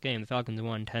low-scoring, close game. The Falcons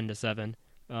won 10-7.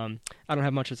 I don't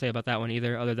have much to say about that one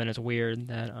either, other than it's weird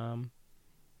that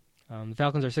the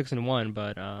Falcons are 6-1,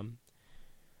 but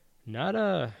not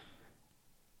a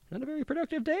very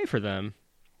productive day for them.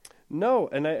 No,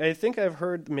 and I think I've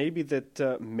heard maybe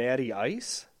that Matty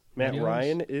Ice, Matt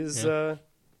Ryan, has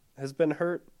been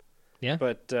hurt. Yeah,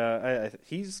 but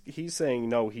he's saying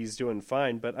no, he's doing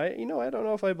fine. But I don't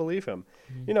know if I believe him.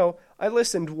 Mm-hmm. I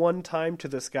listened one time to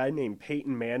this guy named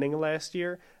Peyton Manning last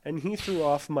year, and he threw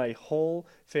off my whole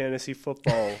fantasy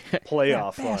football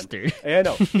playoff run. I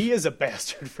know he is a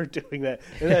bastard for doing that,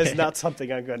 and that is not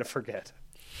something I'm going to forget.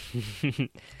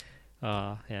 Yeah,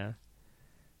 I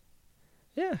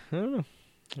don't know,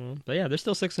 but yeah, they're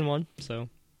still 6-1, so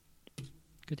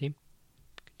good team.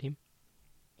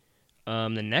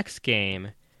 The next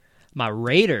game, my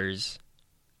Raiders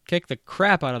kicked the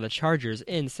crap out of the Chargers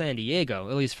in San Diego,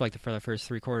 at least for the first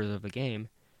 3 quarters of the game.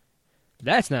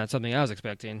 That's not something I was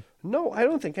expecting. No, I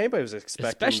don't think anybody was expecting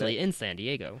especially that. In San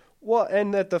Diego. Well,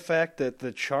 and that the fact that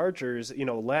the Chargers,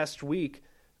 last week,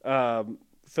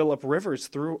 Phillip Rivers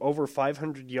threw over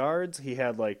 500 yards. He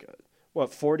had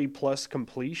 40-plus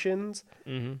completions.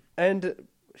 Mm-hmm. And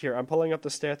here, I'm pulling up the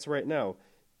stats right now.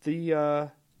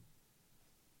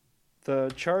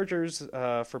 The Chargers,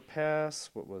 for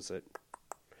pass, what was it?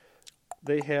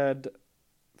 They had,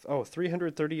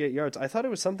 338 yards. I thought it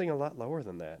was something a lot lower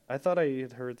than that. I thought I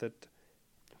had heard that,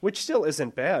 which still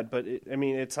isn't bad, but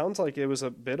it sounds like it was a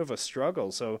bit of a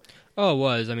struggle. So, it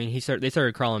was. I mean, they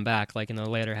started crawling back in the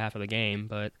later half of the game,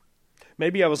 but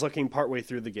maybe I was looking partway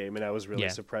through the game and I was really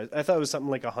surprised. I thought it was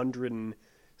something like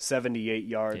 178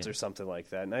 yards or something like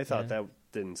that, and I thought that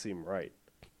didn't seem right.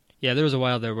 Yeah, there was a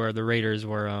while there where the Raiders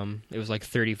were, it was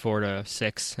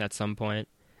 34-6 at some point.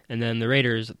 And then the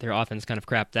Raiders, their offense kind of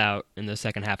crapped out in the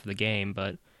second half of the game,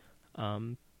 but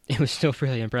it was still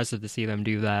really impressive to see them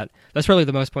do that. That's probably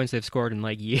the most points they've scored in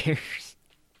years.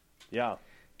 Yeah.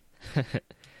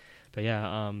 But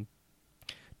yeah,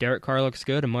 Derek Carr looks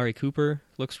good. Amari Cooper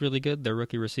looks really good. Their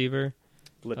rookie receiver.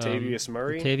 Latavius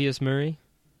Murray. Latavius Murray.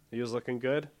 He was looking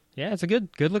good. Yeah, it's a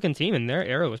good-looking team, and their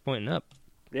arrow was pointing up.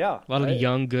 Yeah. A lot of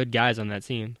young, good guys on that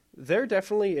team. They're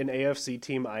definitely an AFC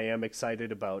team I am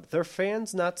excited about. Their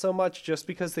fans, not so much, just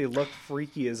because they look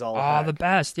freaky as all heck. The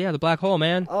best. Yeah, the black hole,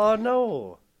 man. Oh,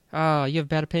 no. You have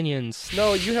bad opinions.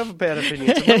 No, you have bad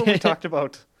opinions.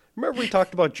 Remember we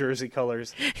talked about jersey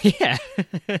colors? Yeah.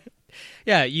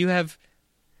 Yeah, you have,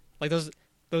 like,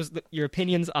 your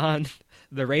opinions on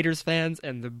the Raiders fans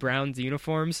and the Browns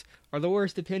uniforms are the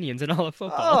worst opinions in all of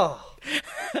football.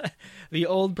 Oh. The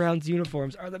old Browns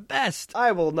uniforms are the best.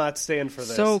 I will not stand for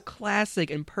this. So classic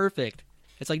and perfect.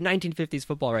 It's like 1950s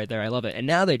football right there. I love it. And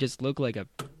now they just look like a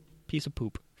piece of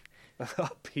poop. A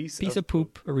piece of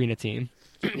poop arena team.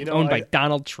 You owned by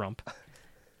Donald Trump.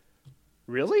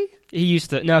 Really? He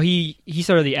used to. No, he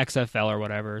started the XFL or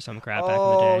whatever, some crap back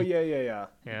in the day. Yeah.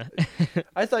 Yeah.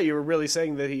 I thought you were really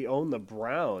saying that he owned the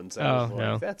Browns. I was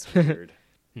no. That's weird.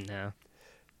 No.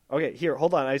 Okay, here,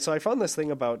 hold on. So I found this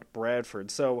thing about Bradford.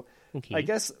 So Okay. I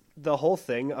guess the whole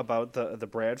thing about the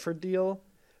Bradford deal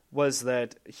was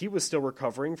that he was still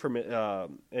recovering from an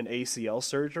ACL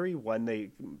surgery when they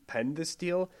penned this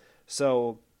deal.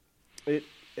 So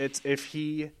it's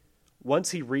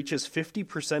once he reaches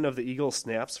 50% of the Eagles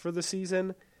snaps for the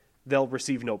season, they'll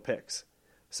receive no picks.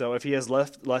 So if he has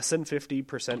less than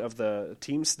 50% of the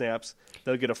team snaps,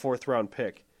 they'll get a 4th-round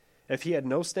pick. If he had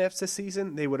no snaps this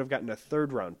season, they would have gotten a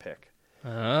 3rd-round pick.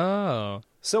 Oh.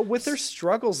 So with their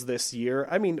struggles this year,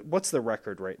 I mean, what's the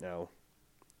record right now?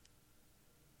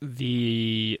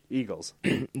 The Eagles.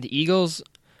 The Eagles,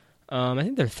 I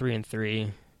think they're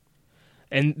 3-3.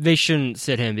 And they shouldn't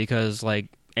sit him because, like,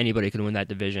 anybody can win that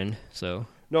division, so...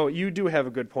 No, you do have a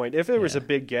good point. If there was a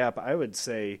big gap, I would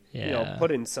say,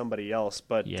 put in somebody else.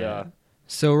 But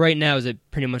so right now, is it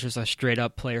pretty much just a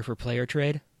straight-up player-for-player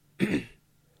trade?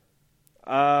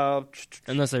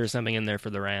 Unless there was something in there for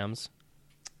the Rams.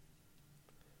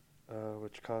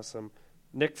 Which cost them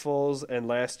Nick Foles and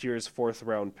last year's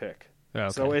 4th-round pick. Oh,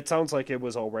 okay. So it sounds like it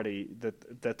was already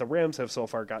that the Rams have so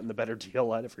far gotten the better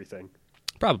deal on everything.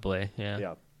 Probably,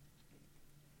 yeah.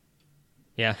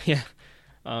 Yeah.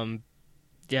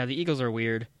 The Eagles are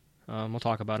weird. We'll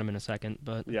talk about them in a second,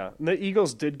 but yeah, and the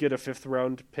Eagles did get a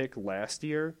 5th-round pick last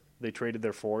year. They traded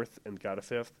their 4th and got a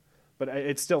 5th, but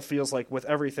it still feels like with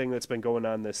everything that's been going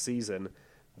on this season,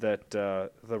 that the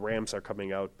Rams are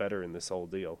coming out better in this whole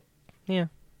deal. Yeah,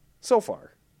 so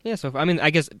far. Yeah, so I mean,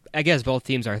 I guess both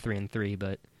teams are 3-3,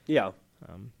 but yeah,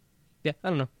 I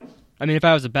don't know. I mean, if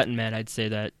I was a betting man, I'd say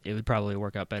that it would probably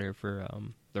work out better for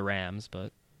the Rams,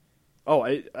 but. Oh,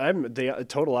 I'm the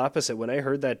total opposite. When I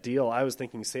heard that deal, I was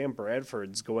thinking Sam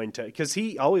Bradford's going to... Because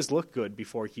he always looked good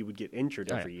before he would get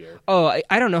injured every year. Oh,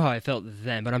 I don't know how I felt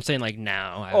then, but I'm saying like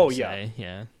now. I would say,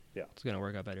 yeah. It's going to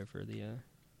work out better for the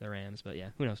Rams, but yeah,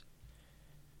 who knows?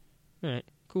 All right,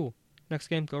 cool. Next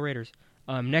game, go Raiders.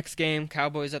 Next game,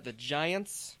 Cowboys at the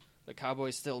Giants. The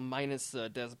Cowboys still minus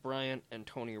Dez Bryant and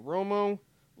Tony Romo.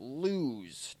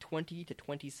 Lose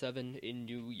 20-27 in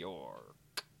New York.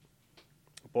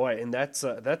 Boy, and that's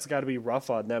got to be rough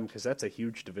on them because that's a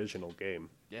huge divisional game.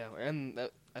 Yeah, and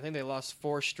I think they lost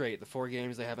 4 straight. The 4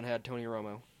 games they haven't had Tony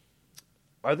Romo.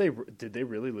 Did they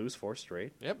really lose 4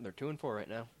 straight? Yep, they're 2-4 right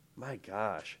now. My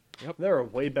gosh. Yep. They're a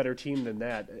way better team than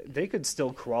that. They could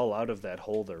still crawl out of that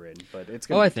hole they're in, but it's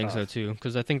going to be I tough. think so too,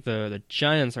 because I think the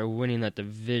Giants are winning that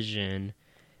division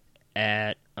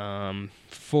at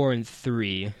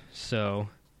 4-3. So,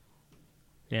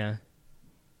 yeah.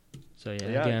 So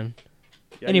again.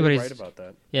 Yeah, anybody's you're right about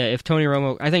that. Yeah, if Tony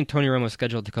Romo, I think Tony Romo's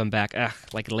scheduled to come back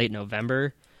like late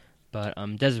November, but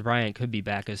Dez Bryant could be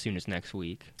back as soon as next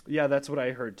week. Yeah, that's what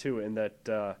I heard too, and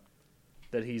that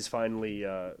he's finally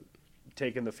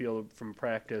taken the field from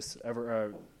practice.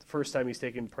 First time he's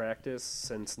taken practice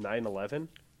since 9/11.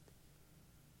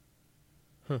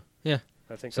 Huh. Yeah.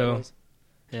 I think so. That was.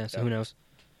 Yeah. So who knows?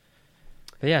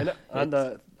 But yeah.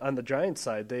 And on the Giants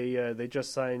side, they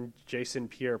just signed Jason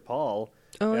Pierre-Paul.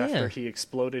 After he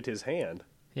exploded his hand.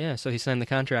 Yeah, so he signed the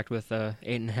contract with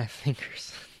 8.5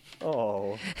 fingers.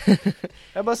 Oh.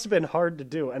 That must have been hard to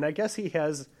do. And I guess he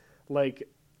has, like,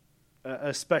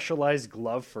 a specialized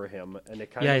glove for him. And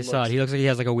it kind of I saw it. He looks like he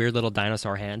has, like, a weird little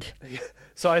dinosaur hand.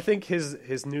 So I think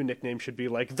his new nickname should be,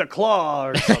 like, The Claw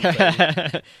or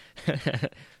something.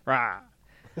 Rah.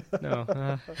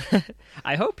 No.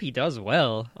 I hope he does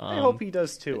well. I hope he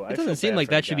does, too. It doesn't seem like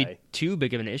that should be too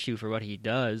big of an issue for what he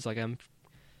does. Like,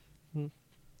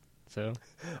 So,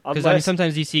 because I mean,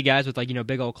 sometimes you see guys with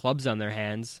big old clubs on their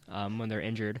hands when they're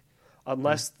injured.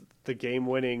 Unless the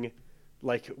game-winning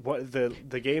like what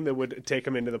the game that would take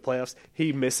him into the playoffs,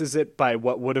 he misses it by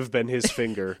what would have been his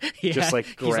finger, just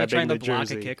like grabbing he's like trying the to block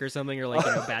jersey. a kick or something, or like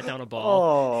bat down a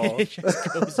ball. Oh, It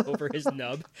just goes over his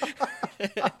nub.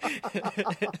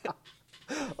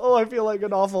 oh, I feel like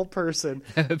an awful person.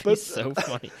 That would be so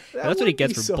funny. That's what he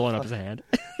gets for blowing up his hand.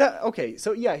 Okay,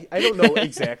 so yeah, I don't know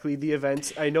exactly the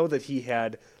events. I know that he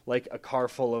had like a car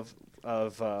full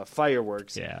of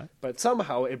fireworks. Yeah. But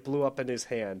somehow it blew up in his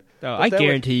hand. Oh, I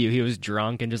guarantee you he was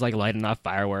drunk and just like lighting off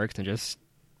fireworks and just,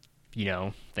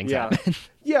 things happen.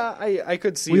 Yeah, I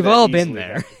could see We've that all easily been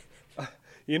there.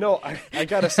 I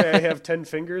gotta say I have 10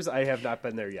 fingers. I have not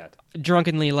been there yet.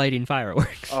 Drunkenly lighting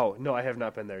fireworks. Oh, no, I have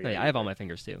not been there yet. Yeah, I have all my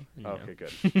fingers too. Okay,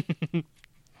 good.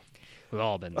 We've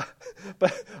all been there.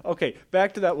 But, okay,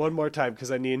 back to that one more time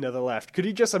because I need another laugh. Could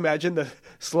you just imagine the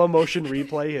slow motion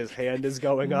replay? His hand is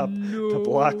going up to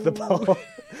block the ball,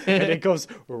 and it goes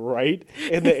right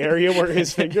in the area where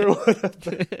his finger would have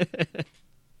been.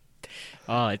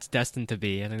 Oh, it's destined to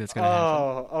be. I think that's going to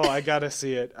happen. Oh, I gotta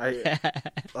see it.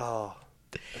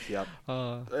 Yep.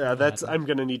 Yeah, I'm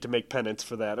gonna need to make penance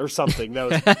for that or something. That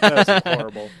was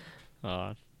horrible.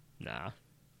 Nah.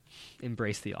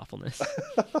 Embrace the awfulness.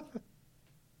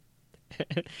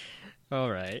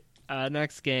 All right.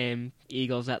 Next game,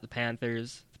 Eagles at the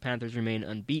Panthers. The Panthers remain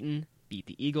unbeaten. Beat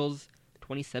the Eagles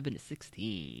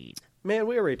 27-16. Man,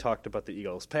 we already talked about the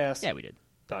Eagles. Pass. Yeah, we did.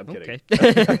 No, I'm kidding.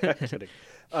 Okay. I'm kidding.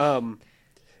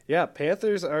 Yeah,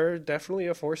 Panthers are definitely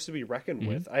a force to be reckoned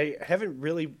with. I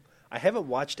haven't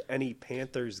watched any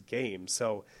Panthers games,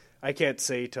 so I can't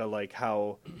say to like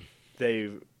how they.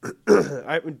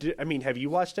 I mean, have you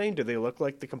watched any? Do they look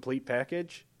like the complete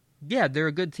package? Yeah, they're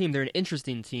a good team. They're an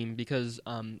interesting team because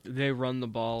they run the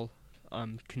ball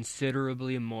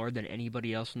considerably more than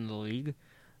anybody else in the league.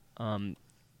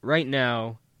 Right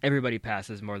now, everybody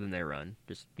passes more than they run,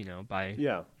 just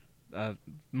by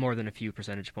more than a few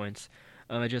percentage points.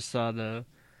 I just saw the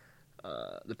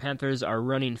Panthers are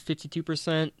running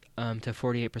 52% to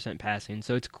 48% passing,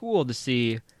 so it's cool to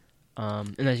see.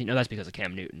 And that's because of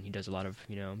Cam Newton. He does a lot of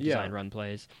design run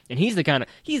plays, and he's the kind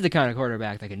of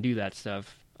quarterback that can do that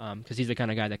stuff. Because he's the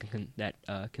kind of guy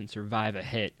that can survive a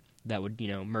hit that would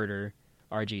murder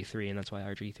RG3, and that's why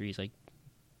RG3 is like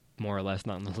more or less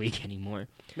not in the league anymore.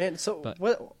 Man,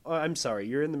 what? I'm sorry,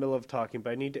 you're in the middle of talking, but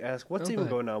I need to ask, what's even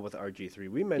going on with RG3?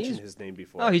 We mentioned his name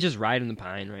before. Oh, he's just riding the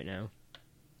pine right now.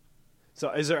 So,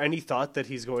 is there any thought that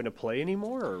he's going to play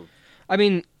anymore? Or? I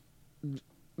mean,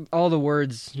 all the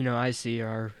words I see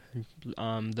are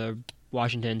the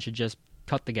Washington should just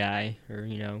cut the guy or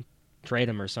trade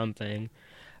him or something.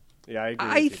 Yeah, I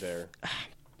agree with you there.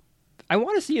 I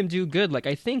want to see him do good. Like,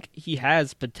 I think he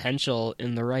has potential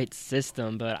in the right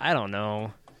system, but I don't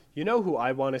know. You know who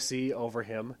I want to see over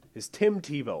him is Tim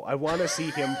Tebow. I want to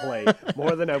see him play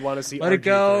more than I want to see Let RG3. it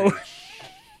go.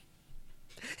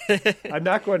 I'm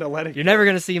not going to let it You're never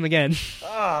going to see him again.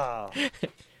 Ah. I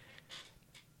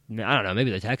don't know.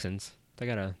 Maybe the Texans. They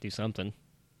got to do something.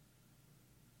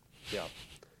 Yeah.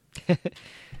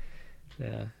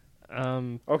 Yeah.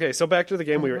 Okay, so back to the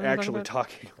game we were actually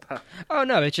talking about. Oh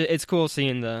no, it's cool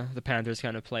seeing the Panthers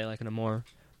kind of play like in a more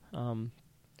a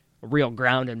real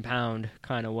ground and pound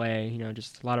kind of way.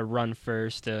 Just a lot of run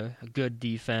first, a good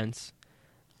defense,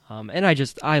 and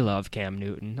I love Cam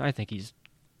Newton. I think he's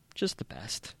just the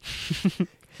best.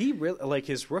 He really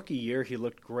his rookie year, he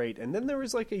looked great, and then there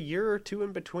was like a year or two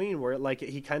in between where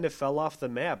he kind of fell off the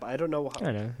map. I don't know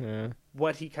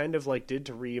what he kind of did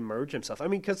to reemerge himself. I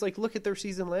mean, because look at their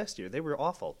season last year; they were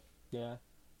awful. Yeah,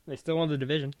 they still won the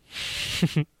division.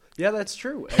 Yeah, that's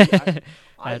true.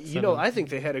 I think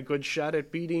they had a good shot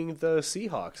at beating the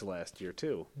Seahawks last year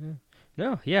too.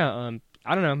 No, yeah,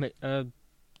 I don't know.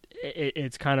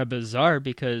 It's kind of bizarre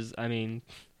because I mean.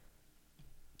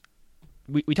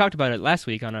 We talked about it last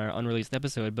week on our unreleased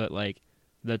episode, but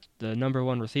the number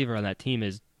one receiver on that team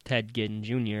is Ted Ginn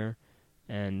Jr.,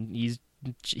 and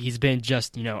he's been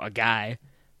just a guy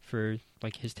for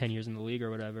his 10 years in the league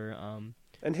or whatever.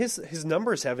 And his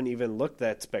numbers haven't even looked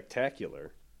that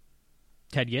spectacular.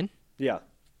 Ted Ginn? Yeah.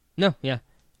 No, yeah.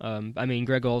 I mean,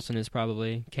 Greg Olsen is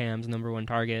probably Cam's number one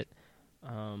target.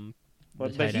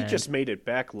 But he just made it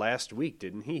back last week,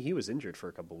 didn't he? He was injured for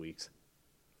a couple weeks.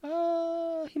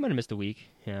 He might have missed a week.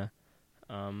 Yeah.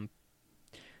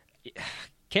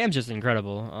 Cam's just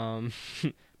incredible.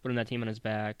 Putting that team on his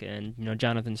back, and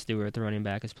Jonathan Stewart, the running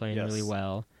back, is playing really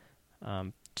well.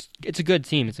 It's a good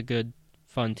team. It's a good,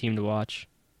 fun team to watch.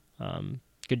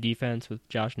 Good defense with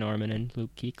Josh Norman and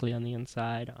Luke Kuechly on the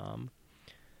inside.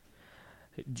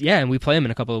 Yeah, and we play him in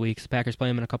a couple of weeks. The Packers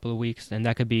play him in a couple of weeks, and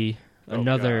that could be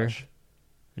another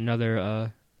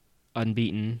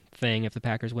unbeaten thing if the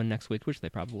Packers win next week, which they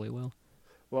probably will.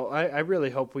 Well, I really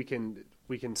hope we can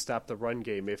stop the run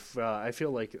game. If I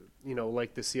feel like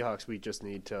like the Seahawks, we just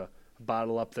need to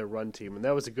bottle up their run team, and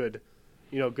that was a good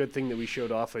thing that we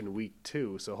showed off in week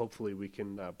 2. So hopefully we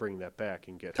can bring that back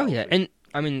and get. Oh yeah, and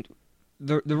I mean,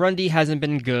 the run D hasn't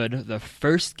been good the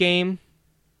first game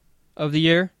of the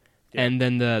year, and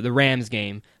then the Rams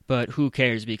game, but who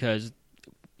cares because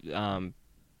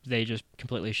they just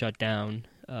completely shut down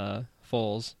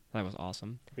Foles. That was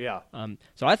awesome. Yeah.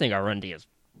 So I think our run D is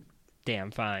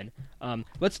damn fine.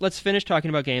 Let's finish talking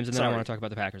about games, and then I want to talk about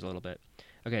the Packers a little bit.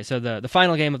 Okay, so the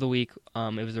final game of the week,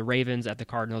 it was the Ravens at the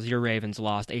Cardinals. Your Ravens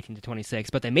lost 18-26,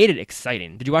 but they made it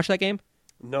exciting. Did you watch that game?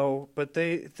 No, but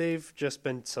they've just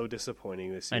been so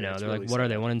disappointing this year. I know. It's they're really like, what sad. are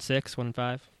they, 1-6,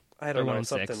 1-5? I don't know,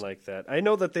 something like that. I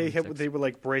know that they were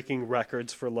like breaking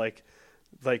records for like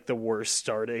the worst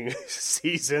starting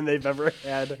season they've ever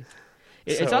had.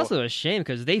 It's also a shame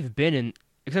because they've been in,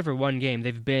 except for one game,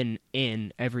 they've been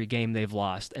in every game they've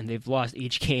lost, and they've lost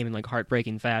each game in like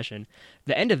heartbreaking fashion.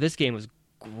 The end of this game was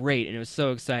great, and it was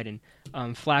so exciting.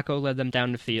 Flacco led them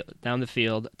down the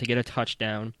field to get a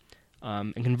touchdown,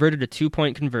 and converted a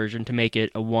 2-point conversion to make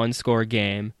it a 1-score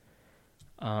game.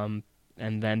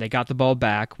 And then they got the ball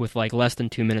back with like less than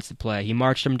 2 minutes to play. He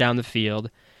marched them down the field.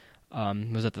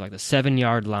 Was at the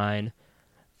 7-yard line,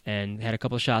 and had a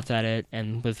couple of shots at it.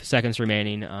 And with seconds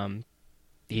remaining,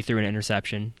 he threw an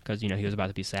interception because he was about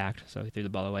to be sacked, so he threw the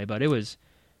ball away. But it was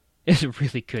a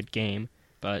really good game.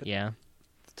 But yeah,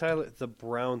 Tyler, the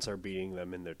Browns are beating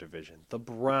them in their division. The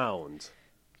Browns.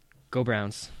 Go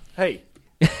Browns. Hey.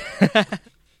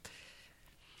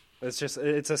 It's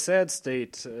a sad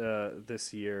state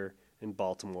this year in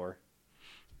Baltimore.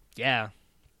 Yeah,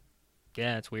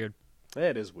 it's weird.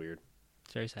 It is weird.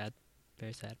 It's very sad.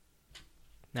 Very sad.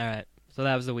 All right, so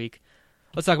that was the week.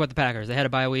 Let's talk about the Packers. They had a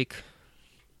bye week,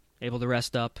 able to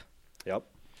rest up. Yep.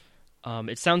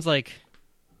 It sounds like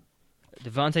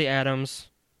Devontae Adams,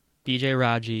 DJ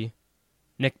Raji,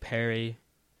 Nick Perry,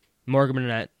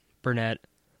 Morgan Burnett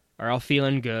are all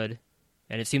feeling good,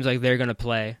 and it seems like they're going to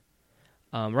play.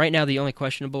 Right now, the only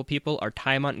questionable people are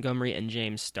Ty Montgomery and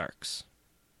James Starks,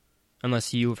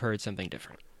 unless you've heard something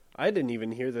different. I didn't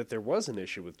even hear that there was an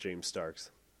issue with James Starks.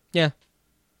 Yeah.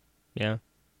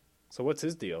 So what's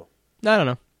his deal? I don't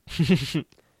know.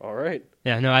 All right.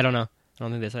 Yeah, no, I don't know. I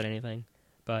don't think they said anything.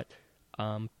 But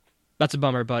that's a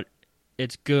bummer, but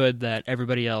it's good that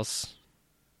everybody else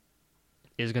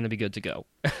is going to be good to go.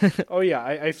 Oh, yeah.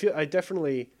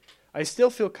 I still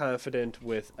feel confident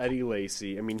with Eddie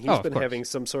Lacy. I mean, he's been having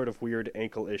some sort of weird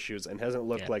ankle issues and hasn't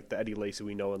looked like the Eddie Lacy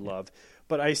we know and love.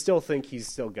 But I still think he's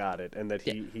still got it and that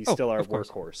he's still our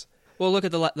workhorse. Well, look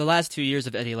at the last 2 years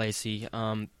of Eddie Lacy.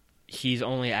 He's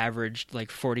only averaged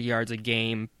like 40 yards a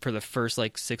game for the first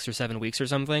like 6 or 7 weeks or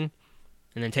something,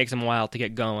 and then takes him a while to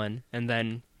get going. And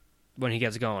then when he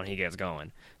gets going, he gets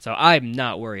going. So I'm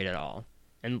not worried at all.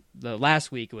 And the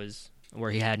last week was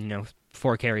where he had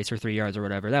 4 carries for 3 yards or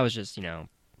whatever. That was just that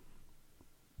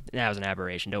was an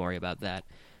aberration. Don't worry about that.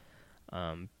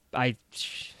 I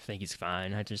think he's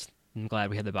fine. I'm glad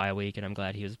we had the bye week, and I'm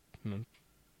glad he was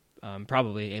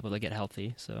probably able to get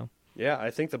healthy. So. Yeah,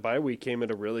 I think the bye week came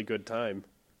at a really good time,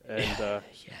 and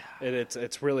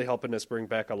it's really helping us bring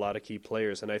back a lot of key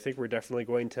players. And I think we're definitely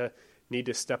going to need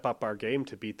to step up our game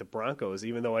to beat the Broncos.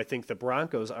 Even though I think the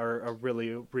Broncos are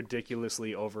really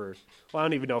ridiculously over. Well, I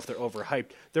don't even know if they're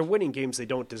overhyped. They're winning games they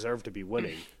don't deserve to be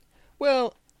winning.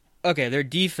 Well, okay, their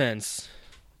defense.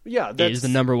 Yeah, is the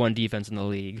number 1 defense in the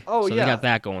league. Oh, so they got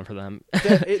that going for them.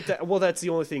 Well, that's the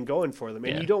only thing going for them.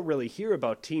 And you don't really hear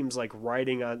about teams like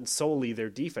riding on solely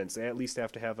their defense. They at least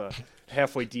have to have a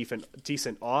halfway decent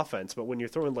offense. But when you're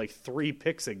throwing like 3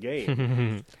 picks a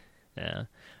game. Yeah.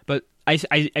 But I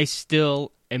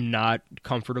still am not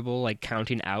comfortable like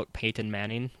counting out Peyton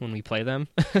Manning when we play them.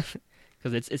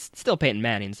 Because it's still Peyton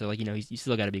Manning, so you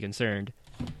still got to be concerned.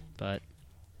 But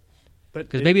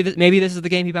because maybe this is the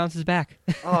game he bounces back.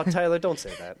 Oh, Tyler, don't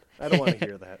say that. I don't want to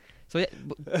hear that. So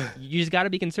you just got to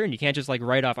be concerned. You can't just like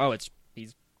write off. Oh,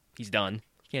 he's done.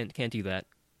 You can't do that.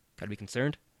 Got to be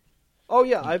concerned. Oh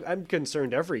yeah, I'm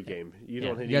concerned every game. You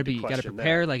don't need to question you got to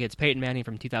prepare like it's Peyton Manning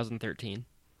from 2013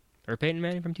 or Peyton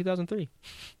Manning from 2003.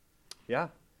 Yeah,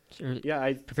 sure. Yeah.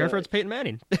 I prepare for it's Peyton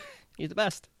Manning. He's the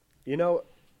best.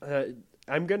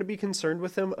 I'm going to be concerned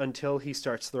with him until he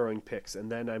starts throwing picks, and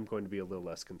then I'm going to be a little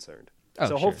less concerned.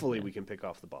 Hopefully we can pick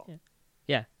off the ball.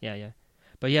 Yeah.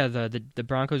 But yeah, the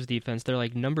Broncos defense, they're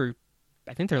like number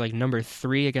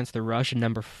 3 against the rush, and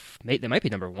they might be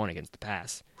number 1 against the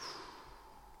pass.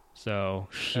 So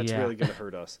that's really going to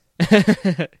hurt us.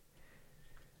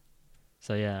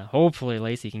 So yeah, hopefully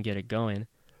Lacey can get it going.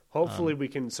 Hopefully we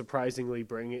can surprisingly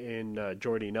bring in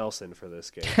Jordy Nelson for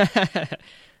this game.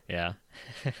 Yeah,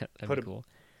 that'd be cool.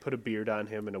 Put a beard on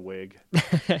him and a wig.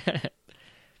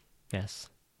 Yes,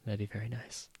 that'd be very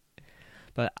nice.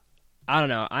 But I don't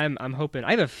know. I'm hoping.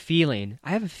 I have a feeling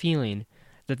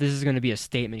that this is going to be a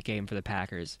statement game for the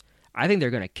Packers. I think they're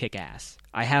going to kick ass.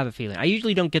 I have a feeling. I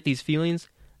usually don't get these feelings.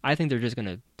 I think they're just going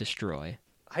to destroy.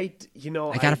 I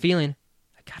got a feeling.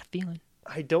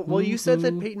 I don't. Well, you said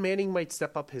that Peyton Manning might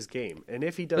step up his game, and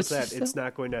if he does that, it's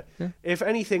not going to. Yeah. If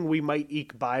anything, we might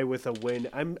eke by with a win.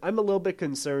 I'm a little bit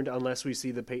concerned unless we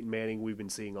see the Peyton Manning we've been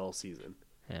seeing all season.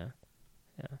 Yeah.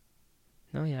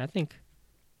 No, yeah, I think.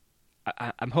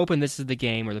 I'm hoping this is the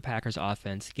game where the Packers'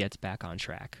 offense gets back on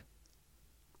track.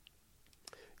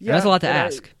 Yeah, that's a lot to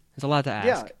ask. It's a lot to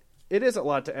ask. Yeah, it is a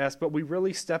lot to ask, but we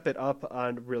really step it up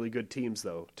on really good teams,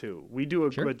 though. Too, we do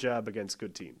a good job against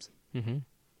good teams. Mm-hmm.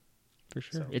 For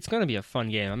sure. So. It's going to be a fun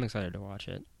game. I'm excited to watch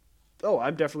it. Oh,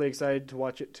 I'm definitely excited to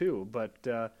watch it too, but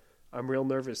I'm real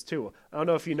nervous too. I don't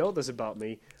know if you know this about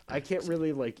me. I can't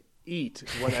really eat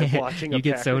when I'm watching you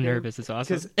get so nervous. It's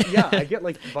awesome. Yeah, I get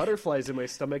butterflies in my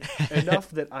stomach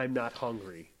enough that I'm not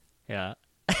hungry. Yeah.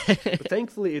 But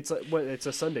thankfully, it's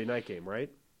a Sunday night game, right?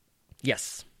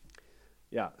 Yes.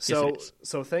 Yeah. So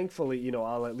thankfully,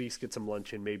 I'll at least get some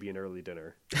lunch and maybe an early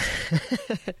dinner.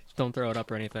 Don't throw it up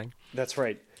or anything. That's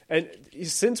right. And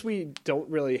since we don't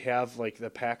really have the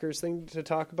Packers thing to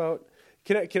talk about,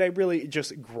 can I really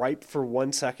just gripe for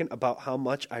 1 second about how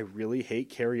much I really hate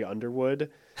Carrie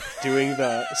Underwood doing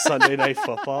the Sunday Night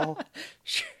Football?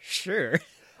 Sure.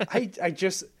 I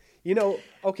just,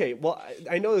 okay, well,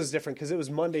 I know this is different because it was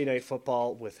Monday Night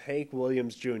Football with Hank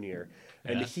Williams Jr.,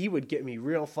 and he would get me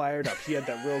real fired up. He had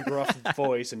that real gruff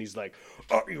voice, and he's like,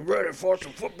 "Are you ready for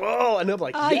some football?" And I'm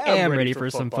like, "Yeah, I am ready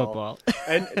for some football."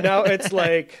 And now it's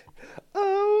like,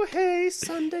 "Oh, hey,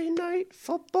 Sunday Night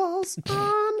Football's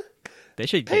on." They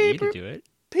should get you to do it.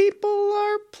 People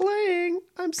are playing.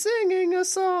 I'm singing a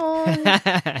song.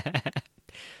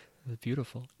 It's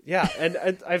beautiful. Yeah, and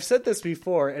I've said this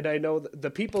before, and I know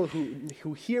the people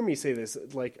who hear me say this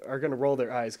are going to roll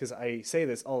their eyes because I say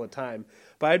this all the time.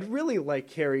 But I'd really like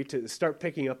Carrie to start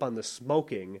picking up on the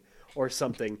smoking or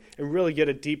something and really get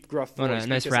a deep, gruff voice. A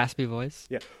nice raspy voice.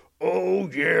 Yeah. Oh,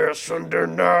 yeah, Sunday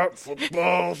Night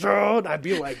Football's on. I'd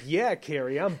be like, yeah,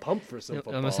 Carrie, I'm pumped for some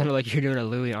football. It almost sounded like you're doing a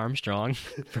Louis Armstrong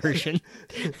version.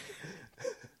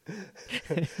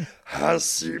 I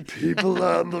see people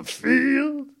on the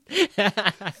field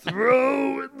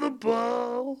throwing the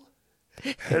ball,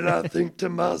 and I think to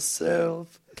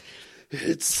myself,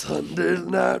 it's Sunday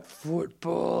Night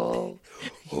Football.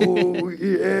 Oh,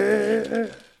 yeah.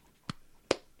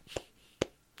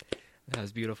 That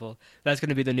was beautiful. That's going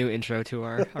to be the new intro to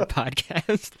our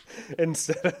podcast.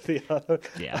 Instead of the other.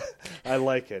 Yeah. I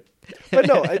like it. But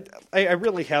no, I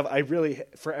really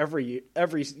for every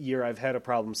year I've had a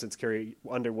problem since Carrie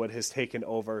Underwood has taken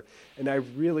over, and I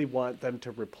really want them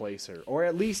to replace her. Or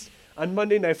at least on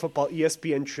Monday Night Football,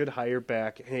 ESPN should hire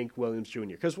back Hank Williams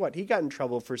Jr. Because he got in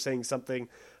trouble for saying something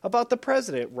about the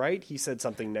president, right? He said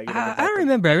something negative about I don't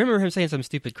remember. I remember him saying some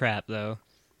stupid crap, though.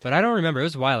 But I don't remember. It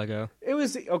was a while ago. It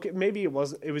was okay. Maybe it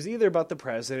wasn't. It was either about the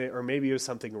president or maybe it was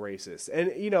something racist. And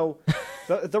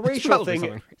the racial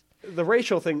thing, the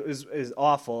racial thing is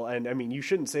awful. And I mean, you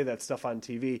shouldn't say that stuff on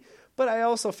TV. But I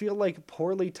also feel like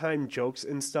poorly timed jokes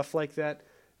and stuff like that.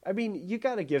 I mean, you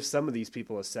got to give some of these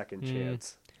people a second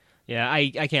chance. Yeah, I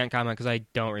can't comment because I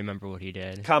don't remember what he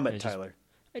did. Comment, Tyler.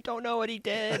 I don't know what he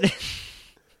did.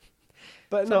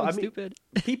 But no, I mean, stupid.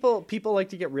 people like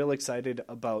to get real excited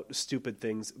about stupid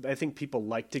things. I think people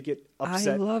like to get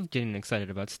upset. I love getting excited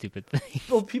about stupid things.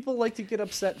 Well, people like to get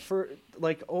upset for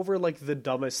over the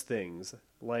dumbest things.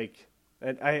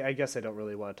 And I guess I don't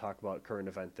really want to talk about current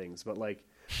event things, but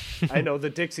I know the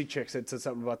Dixie Chicks had said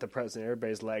something about the president.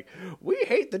 Everybody's like, "We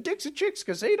hate the Dixie Chicks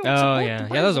because they don't." Oh yeah,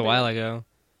 that was a while ago.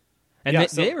 And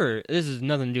they were. This is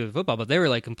nothing to do with football, but they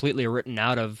were completely written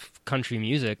out of country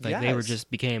music. They were just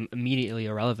became immediately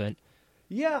irrelevant.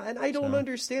 Yeah, and I don't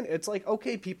understand. It's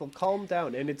okay, people, calm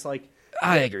down. And it's I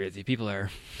agree with you. People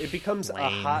are. It becomes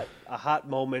lame. a hot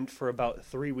moment for about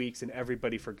 3 weeks, and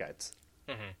everybody forgets.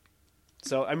 Mm-hmm.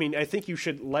 So I mean, I think you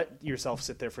should let yourself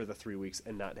sit there for the 3 weeks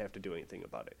and not have to do anything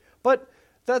about it. But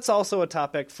that's also a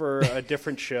topic for a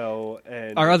different show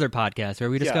and our other podcast where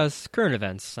we discuss current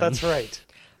events. That's right.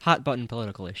 Hot button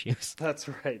political issues. That's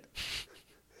right.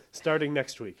 Starting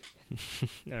next week.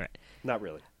 All right. Not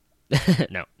really.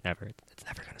 No, never. It's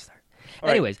never going to start.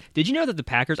 Anyways, did you know that the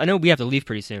Packers... I know we have to leave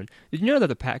pretty soon. Did you know that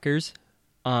the Packers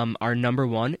are number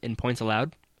 1 in points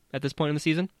allowed at this point in the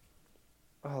season?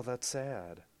 Oh, that's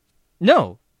sad.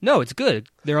 No, it's good.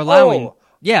 They're allowing. Oh.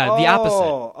 Yeah, the opposite.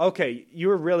 Oh, okay. You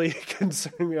were really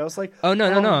concerning me. I was like, Oh, no,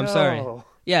 I'm no. sorry.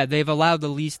 Yeah, they've allowed the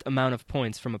least amount of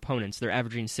points from opponents. They're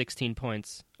averaging 16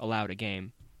 points allowed a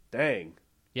game. Dang.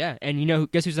 Yeah,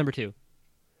 and guess who's number 2?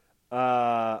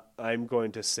 I'm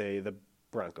going to say the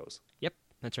Broncos. Yep,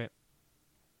 that's right.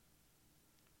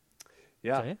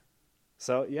 Yeah.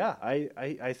 So yeah,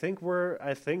 I think we're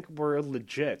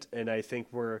legit, and I think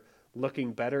we're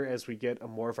looking better as we get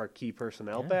more of our key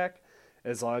personnel back.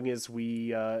 As long as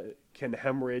we can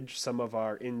hemorrhage some of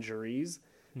our injuries,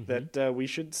 that we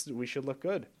should look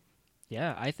good.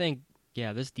 Yeah, I think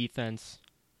this defense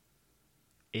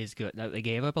is good. Now, they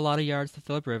gave up a lot of yards to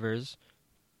Phillip Rivers.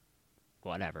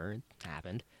 Whatever, it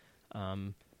happened.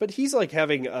 But he's like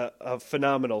having a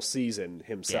phenomenal season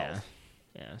himself.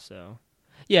 Yeah. So,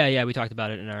 yeah. We talked about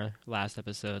it in our last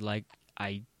episode. Like,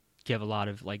 I give a lot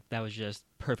of that was just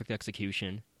perfect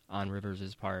execution on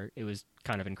Rivers' part. It was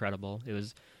kind of incredible.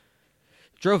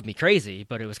 Drove me crazy,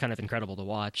 but it was kind of incredible to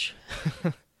watch.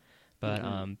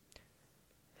 But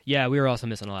we were also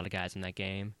missing a lot of guys in that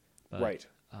game. But, right.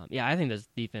 I think this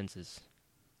defense is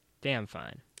damn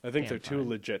fine. I think they're too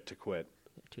legit to quit.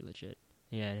 They're too legit.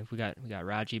 Yeah, and if we got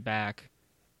Raji back,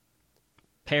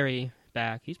 Perry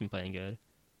back. He's been playing good.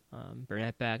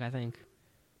 Burnett back. I think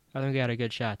we got a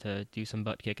good shot to do some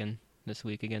butt kicking this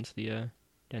week against the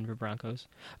Denver Broncos.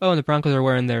 Oh, and the Broncos are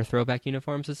wearing their throwback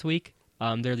uniforms this week.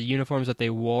 They're the uniforms that they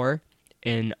wore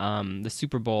in the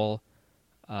Super Bowl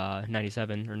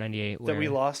 97 or 98. That we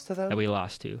lost to them? That we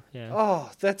lost to, yeah.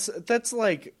 Oh, that's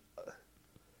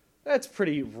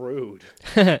pretty rude.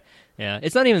 Yeah,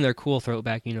 it's not even their cool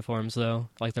throwback uniforms, though.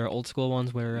 Like their old school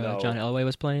ones where John Elway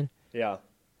was playing. Yeah.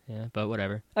 Yeah, but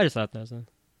whatever. I just thought that was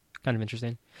kind of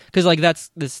interesting. Because, that's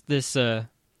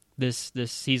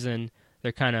this season,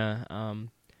 they're kind of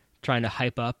trying to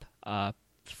hype up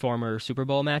former Super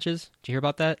Bowl matches. Did you hear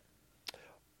about that?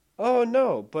 Oh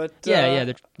no, but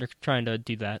they're trying to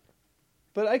do that.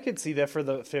 But I could see that for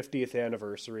the 50th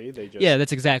anniversary.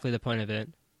 That's exactly the point of it.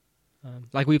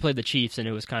 Like we played the Chiefs, and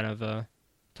it was kind of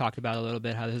talked about a little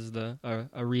bit how this is a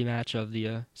rematch of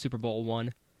the Super Bowl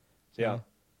one. So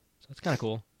it's kind of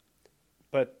cool.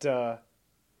 But I'm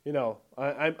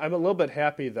a little bit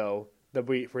happy though that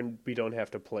we don't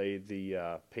have to play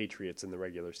the Patriots in the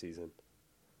regular season.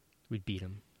 We'd beat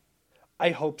them.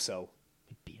 I hope so.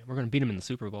 We're going to beat them in the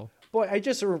Super Bowl. Boy, I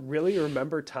just really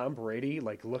remember Tom Brady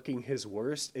looking his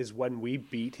worst is when we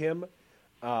beat him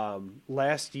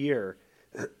last year,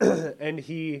 and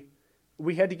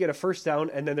we had to get a first down,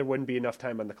 and then there wouldn't be enough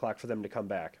time on the clock for them to come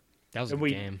back. That was a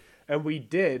good game. And we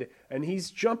did, and he's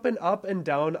jumping up and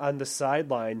down on the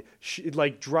sideline,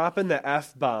 dropping the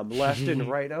F-bomb left and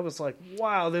right. I was like,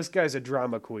 wow, this guy's a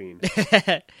drama queen.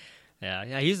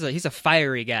 Yeah, he's a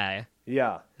fiery guy.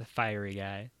 Yeah. A fiery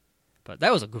guy. But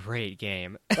that was a great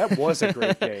game. That was a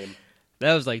great game.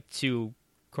 That was two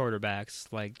quarterbacks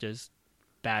just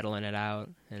battling it out,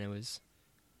 and it was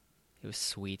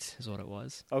sweet is what it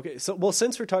was. Okay, so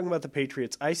since we're talking about the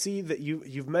Patriots, I see that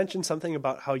you've mentioned something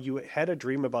about how you had a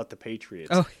dream about the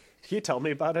Patriots. Oh, can you tell me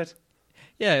about it?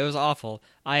 Yeah, it was awful.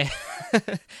 I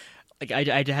had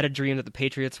a dream that the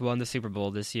Patriots won the Super Bowl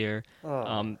this year.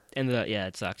 Oh.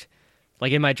 It sucked.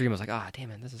 In my dream, I was like, "Ah,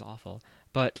 damn it, this is awful."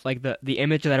 But the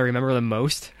image that I remember the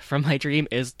most from my dream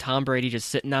is Tom Brady just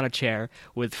sitting on a chair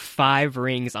with 5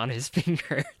 rings on his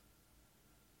finger.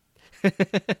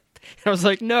 I was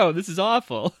like, "No, this is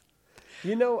awful."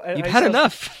 You've had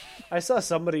enough. I saw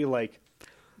somebody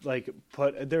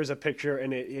there's a picture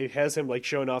and it has him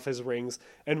showing off his rings,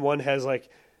 and one has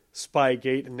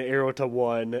Spygate and arrow to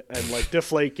one, and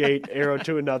Deflategate arrow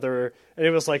to another, and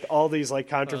it was all these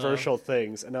controversial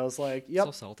things, and I was like, "Yep,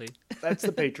 so salty." That's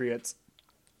the Patriots."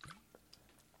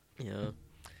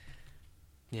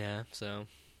 Yeah. So,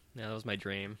 that was my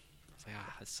dream. I was like,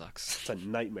 this sucks. It's a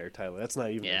nightmare, Tyler. That's not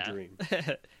even a dream.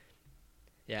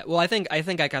 Yeah. Well, I think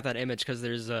I got that image because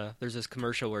there's this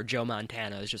commercial where Joe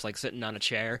Montana is just sitting on a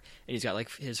chair and he's got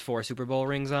his 4 Super Bowl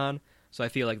rings on. So I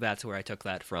feel like that's where I took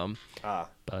that from.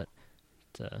 But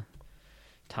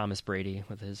Thomas Brady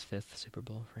with his 5th Super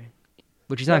Bowl ring,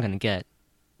 which he's not going to get.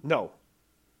 No.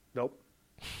 Nope.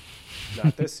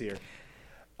 Not this year.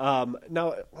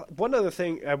 Now, one other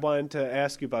thing I wanted to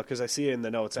ask you about, because I see it in the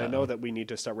notes. I know that we need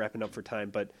to start wrapping up for time,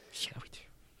 but yeah, we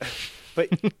do.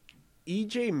 But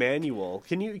E.J. Manuel,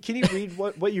 can you read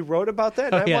what you wrote about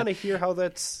that? And I want to hear how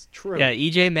that's true. Yeah,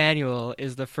 E.J. Manuel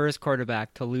is the first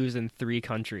quarterback to lose in 3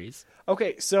 countries.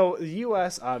 Okay, so the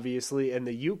U.S. obviously and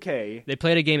the U.K. They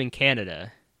played a game in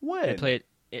Canada. When? They played.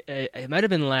 It might have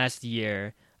been last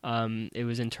year. It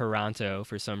was in Toronto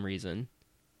for some reason.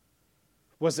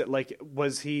 Was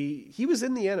he was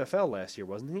in the NFL last year,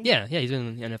 wasn't he? Yeah, he's been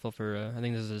in the NFL for, I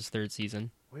think this is his third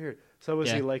season. Weird. So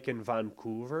was he like in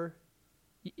Vancouver?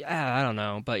 Yeah, I don't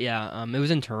know. But yeah, it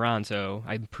was in Toronto.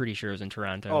 I'm pretty sure it was in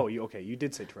Toronto. Oh, you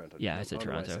did say Toronto. Yeah, I said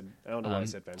Toronto. I don't know why I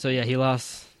said Vancouver. So yeah, he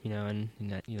lost, in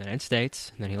the United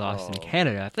States, and then he lost in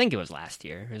Canada. I think it was last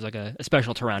year. It was like a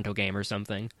special Toronto game or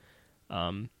something.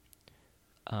 And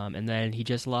then he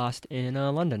just lost in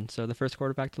London. So the first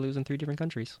quarterback to lose in 3 different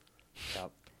countries.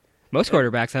 Yep. Most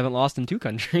quarterbacks haven't lost in 2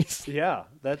 countries. Yeah,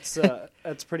 that's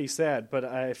pretty sad. But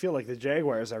I feel like the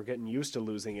Jaguars are getting used to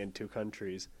losing in 2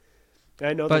 countries.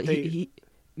 I know but that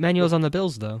Manuel's on the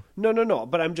Bills, though. No.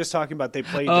 But I'm just talking about they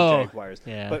played the Jaguars.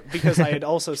 Yeah. But because I had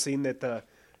also seen that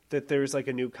there's like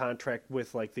a new contract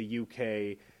with like the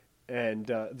UK, and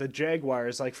the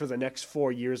Jaguars like for the next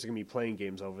 4 years are gonna be playing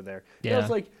games over there. Yeah. And I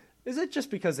was like, is it just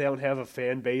because they don't have a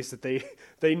fan base that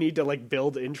they need to like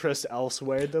build interest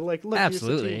elsewhere? They're like, look,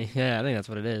 absolutely, yeah, I think that's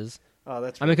what it is. Oh,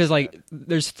 that's. I mean, because like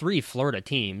there's 3 Florida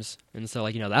teams, and so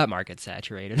like that market's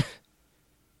saturated.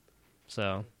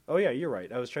 So. Oh yeah, you're right.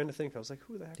 I was trying to think. I was like,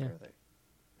 who the heck are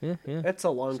they? Yeah. It's a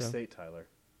long state, Tyler.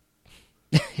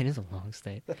 It is a long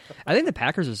state. I think the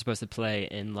Packers are supposed to play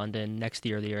in London next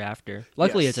year or the year after.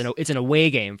 Luckily, yes. it's an away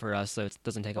game for us, so it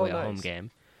doesn't take away a home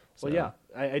game. So, well, yeah,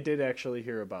 I did actually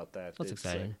hear about that. That's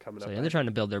exciting. Coming so, up. yeah, they're trying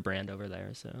to build their brand over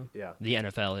there. So yeah, the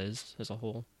NFL is as a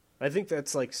whole. I think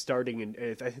that's like starting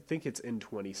in. I think it's in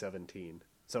 2017.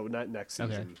 So not next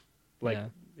season. Okay.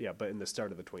 But in the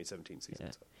start of the 2017 season.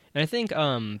 Yeah. So. And I think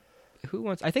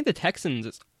I think the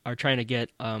Texans are trying to get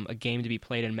a game to be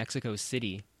played in Mexico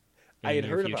City. I had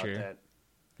heard about that.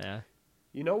 Yeah.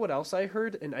 You know what else I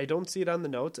heard, and I don't see it on the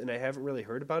notes, and I haven't really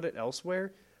heard about it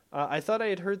elsewhere. I thought I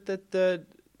had heard that the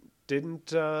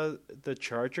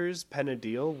Chargers pen a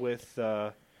deal with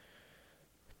Los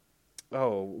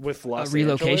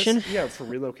relocation? Angeles? Yeah, for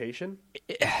relocation.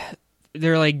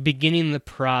 They're like beginning the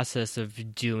process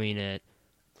of doing it.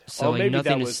 So maybe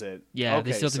nothing that was it. Yeah, okay,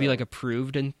 they still have to be like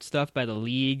approved and stuff by the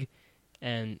league,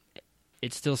 and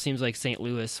it still seems like St.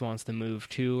 Louis wants to move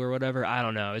too or whatever. I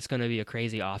don't know. It's going to be a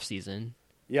crazy off season.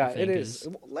 Yeah, it is.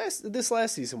 This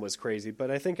last season was crazy,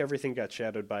 but I think everything got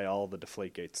shadowed by all the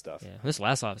Deflategate stuff. Yeah, this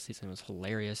last off season was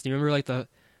hilarious. Do you remember like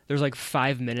there's like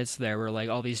 5 minutes there where like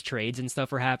all these trades and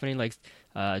stuff were happening, like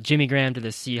Jimmy Graham to the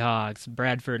Seahawks,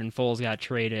 Bradford and Foles got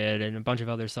traded, and a bunch of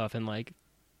other stuff in like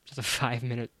just a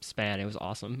 5-minute span. It was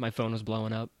awesome. My phone was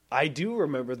blowing up. I do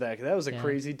remember that. That was a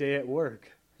crazy day at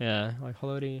work. Yeah, like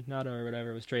Haloti Ngata or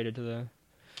whatever was traded to the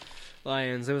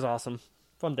Lions. It was awesome.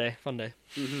 Fun day.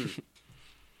 Mm-hmm.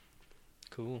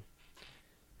 Cool.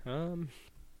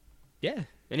 Yeah.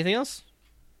 Anything else?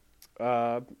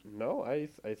 No. I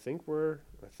think we're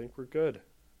good.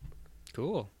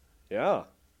 Cool. Yeah.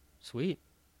 Sweet.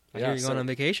 I hear you're going on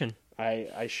vacation.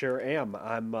 I sure am.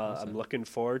 I'm looking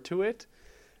forward to it,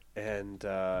 and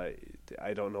I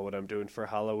don't know what I'm doing for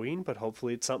Halloween, but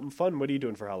hopefully it's something fun. What are you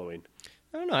doing for Halloween?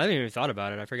 I don't know. I haven't even thought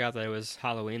about it. I forgot that it was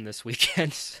Halloween this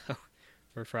weekend,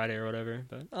 or Friday or whatever.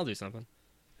 But I'll do something.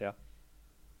 Yeah.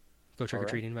 Go trick or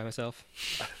treating by myself.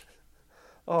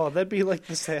 Oh, that'd be like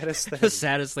the saddest thing. The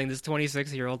saddest thing. This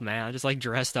 26-year-old man just like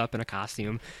dressed up in a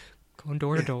costume, going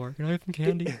door to door. Can I have some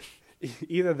candy?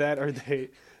 Either that, or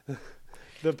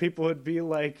the people would be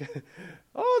like,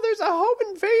 "Oh, there's a home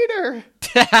invader."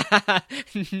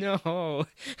 No.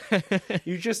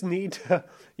 You just need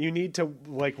to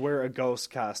like wear a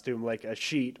ghost costume, like a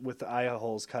sheet with the eye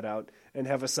holes cut out, and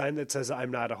have a sign that says,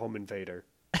 "I'm not a home invader."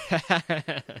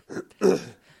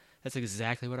 That's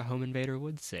exactly what a home invader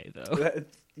would say, though.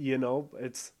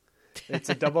 It's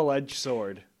a double-edged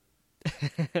sword.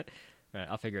 Right,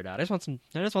 I'll figure it out. I just want some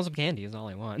candy. Is all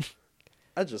I want.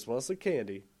 I just want some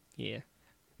candy. Yeah.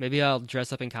 Maybe I'll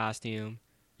dress up in costume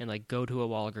and like go to a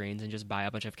Walgreens and just buy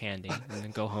a bunch of candy and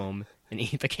then go home and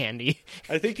eat the candy.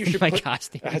 I think you should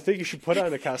costume. I think you should put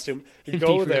on a costume and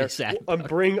go there and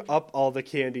bring up all the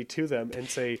candy to them and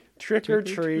say trick or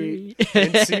treat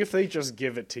and see if they just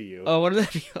give it to you. Oh, wouldn't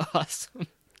that be awesome?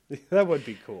 That would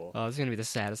be cool. Oh, it's gonna be the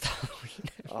saddest Halloween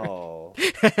ever. Oh.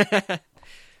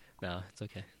 No, it's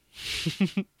okay.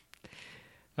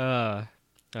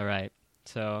 All right.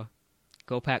 So,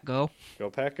 go Pack Go. Go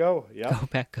Pack Go. Yeah. Go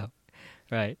Pack Go.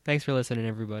 Right. Thanks for listening,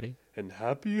 everybody. And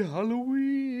happy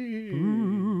Halloween.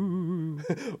 Ooh.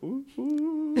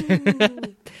 Ooh.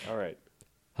 All right.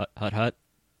 Hut, hut, hut.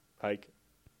 Hike.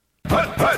 Hut, hut.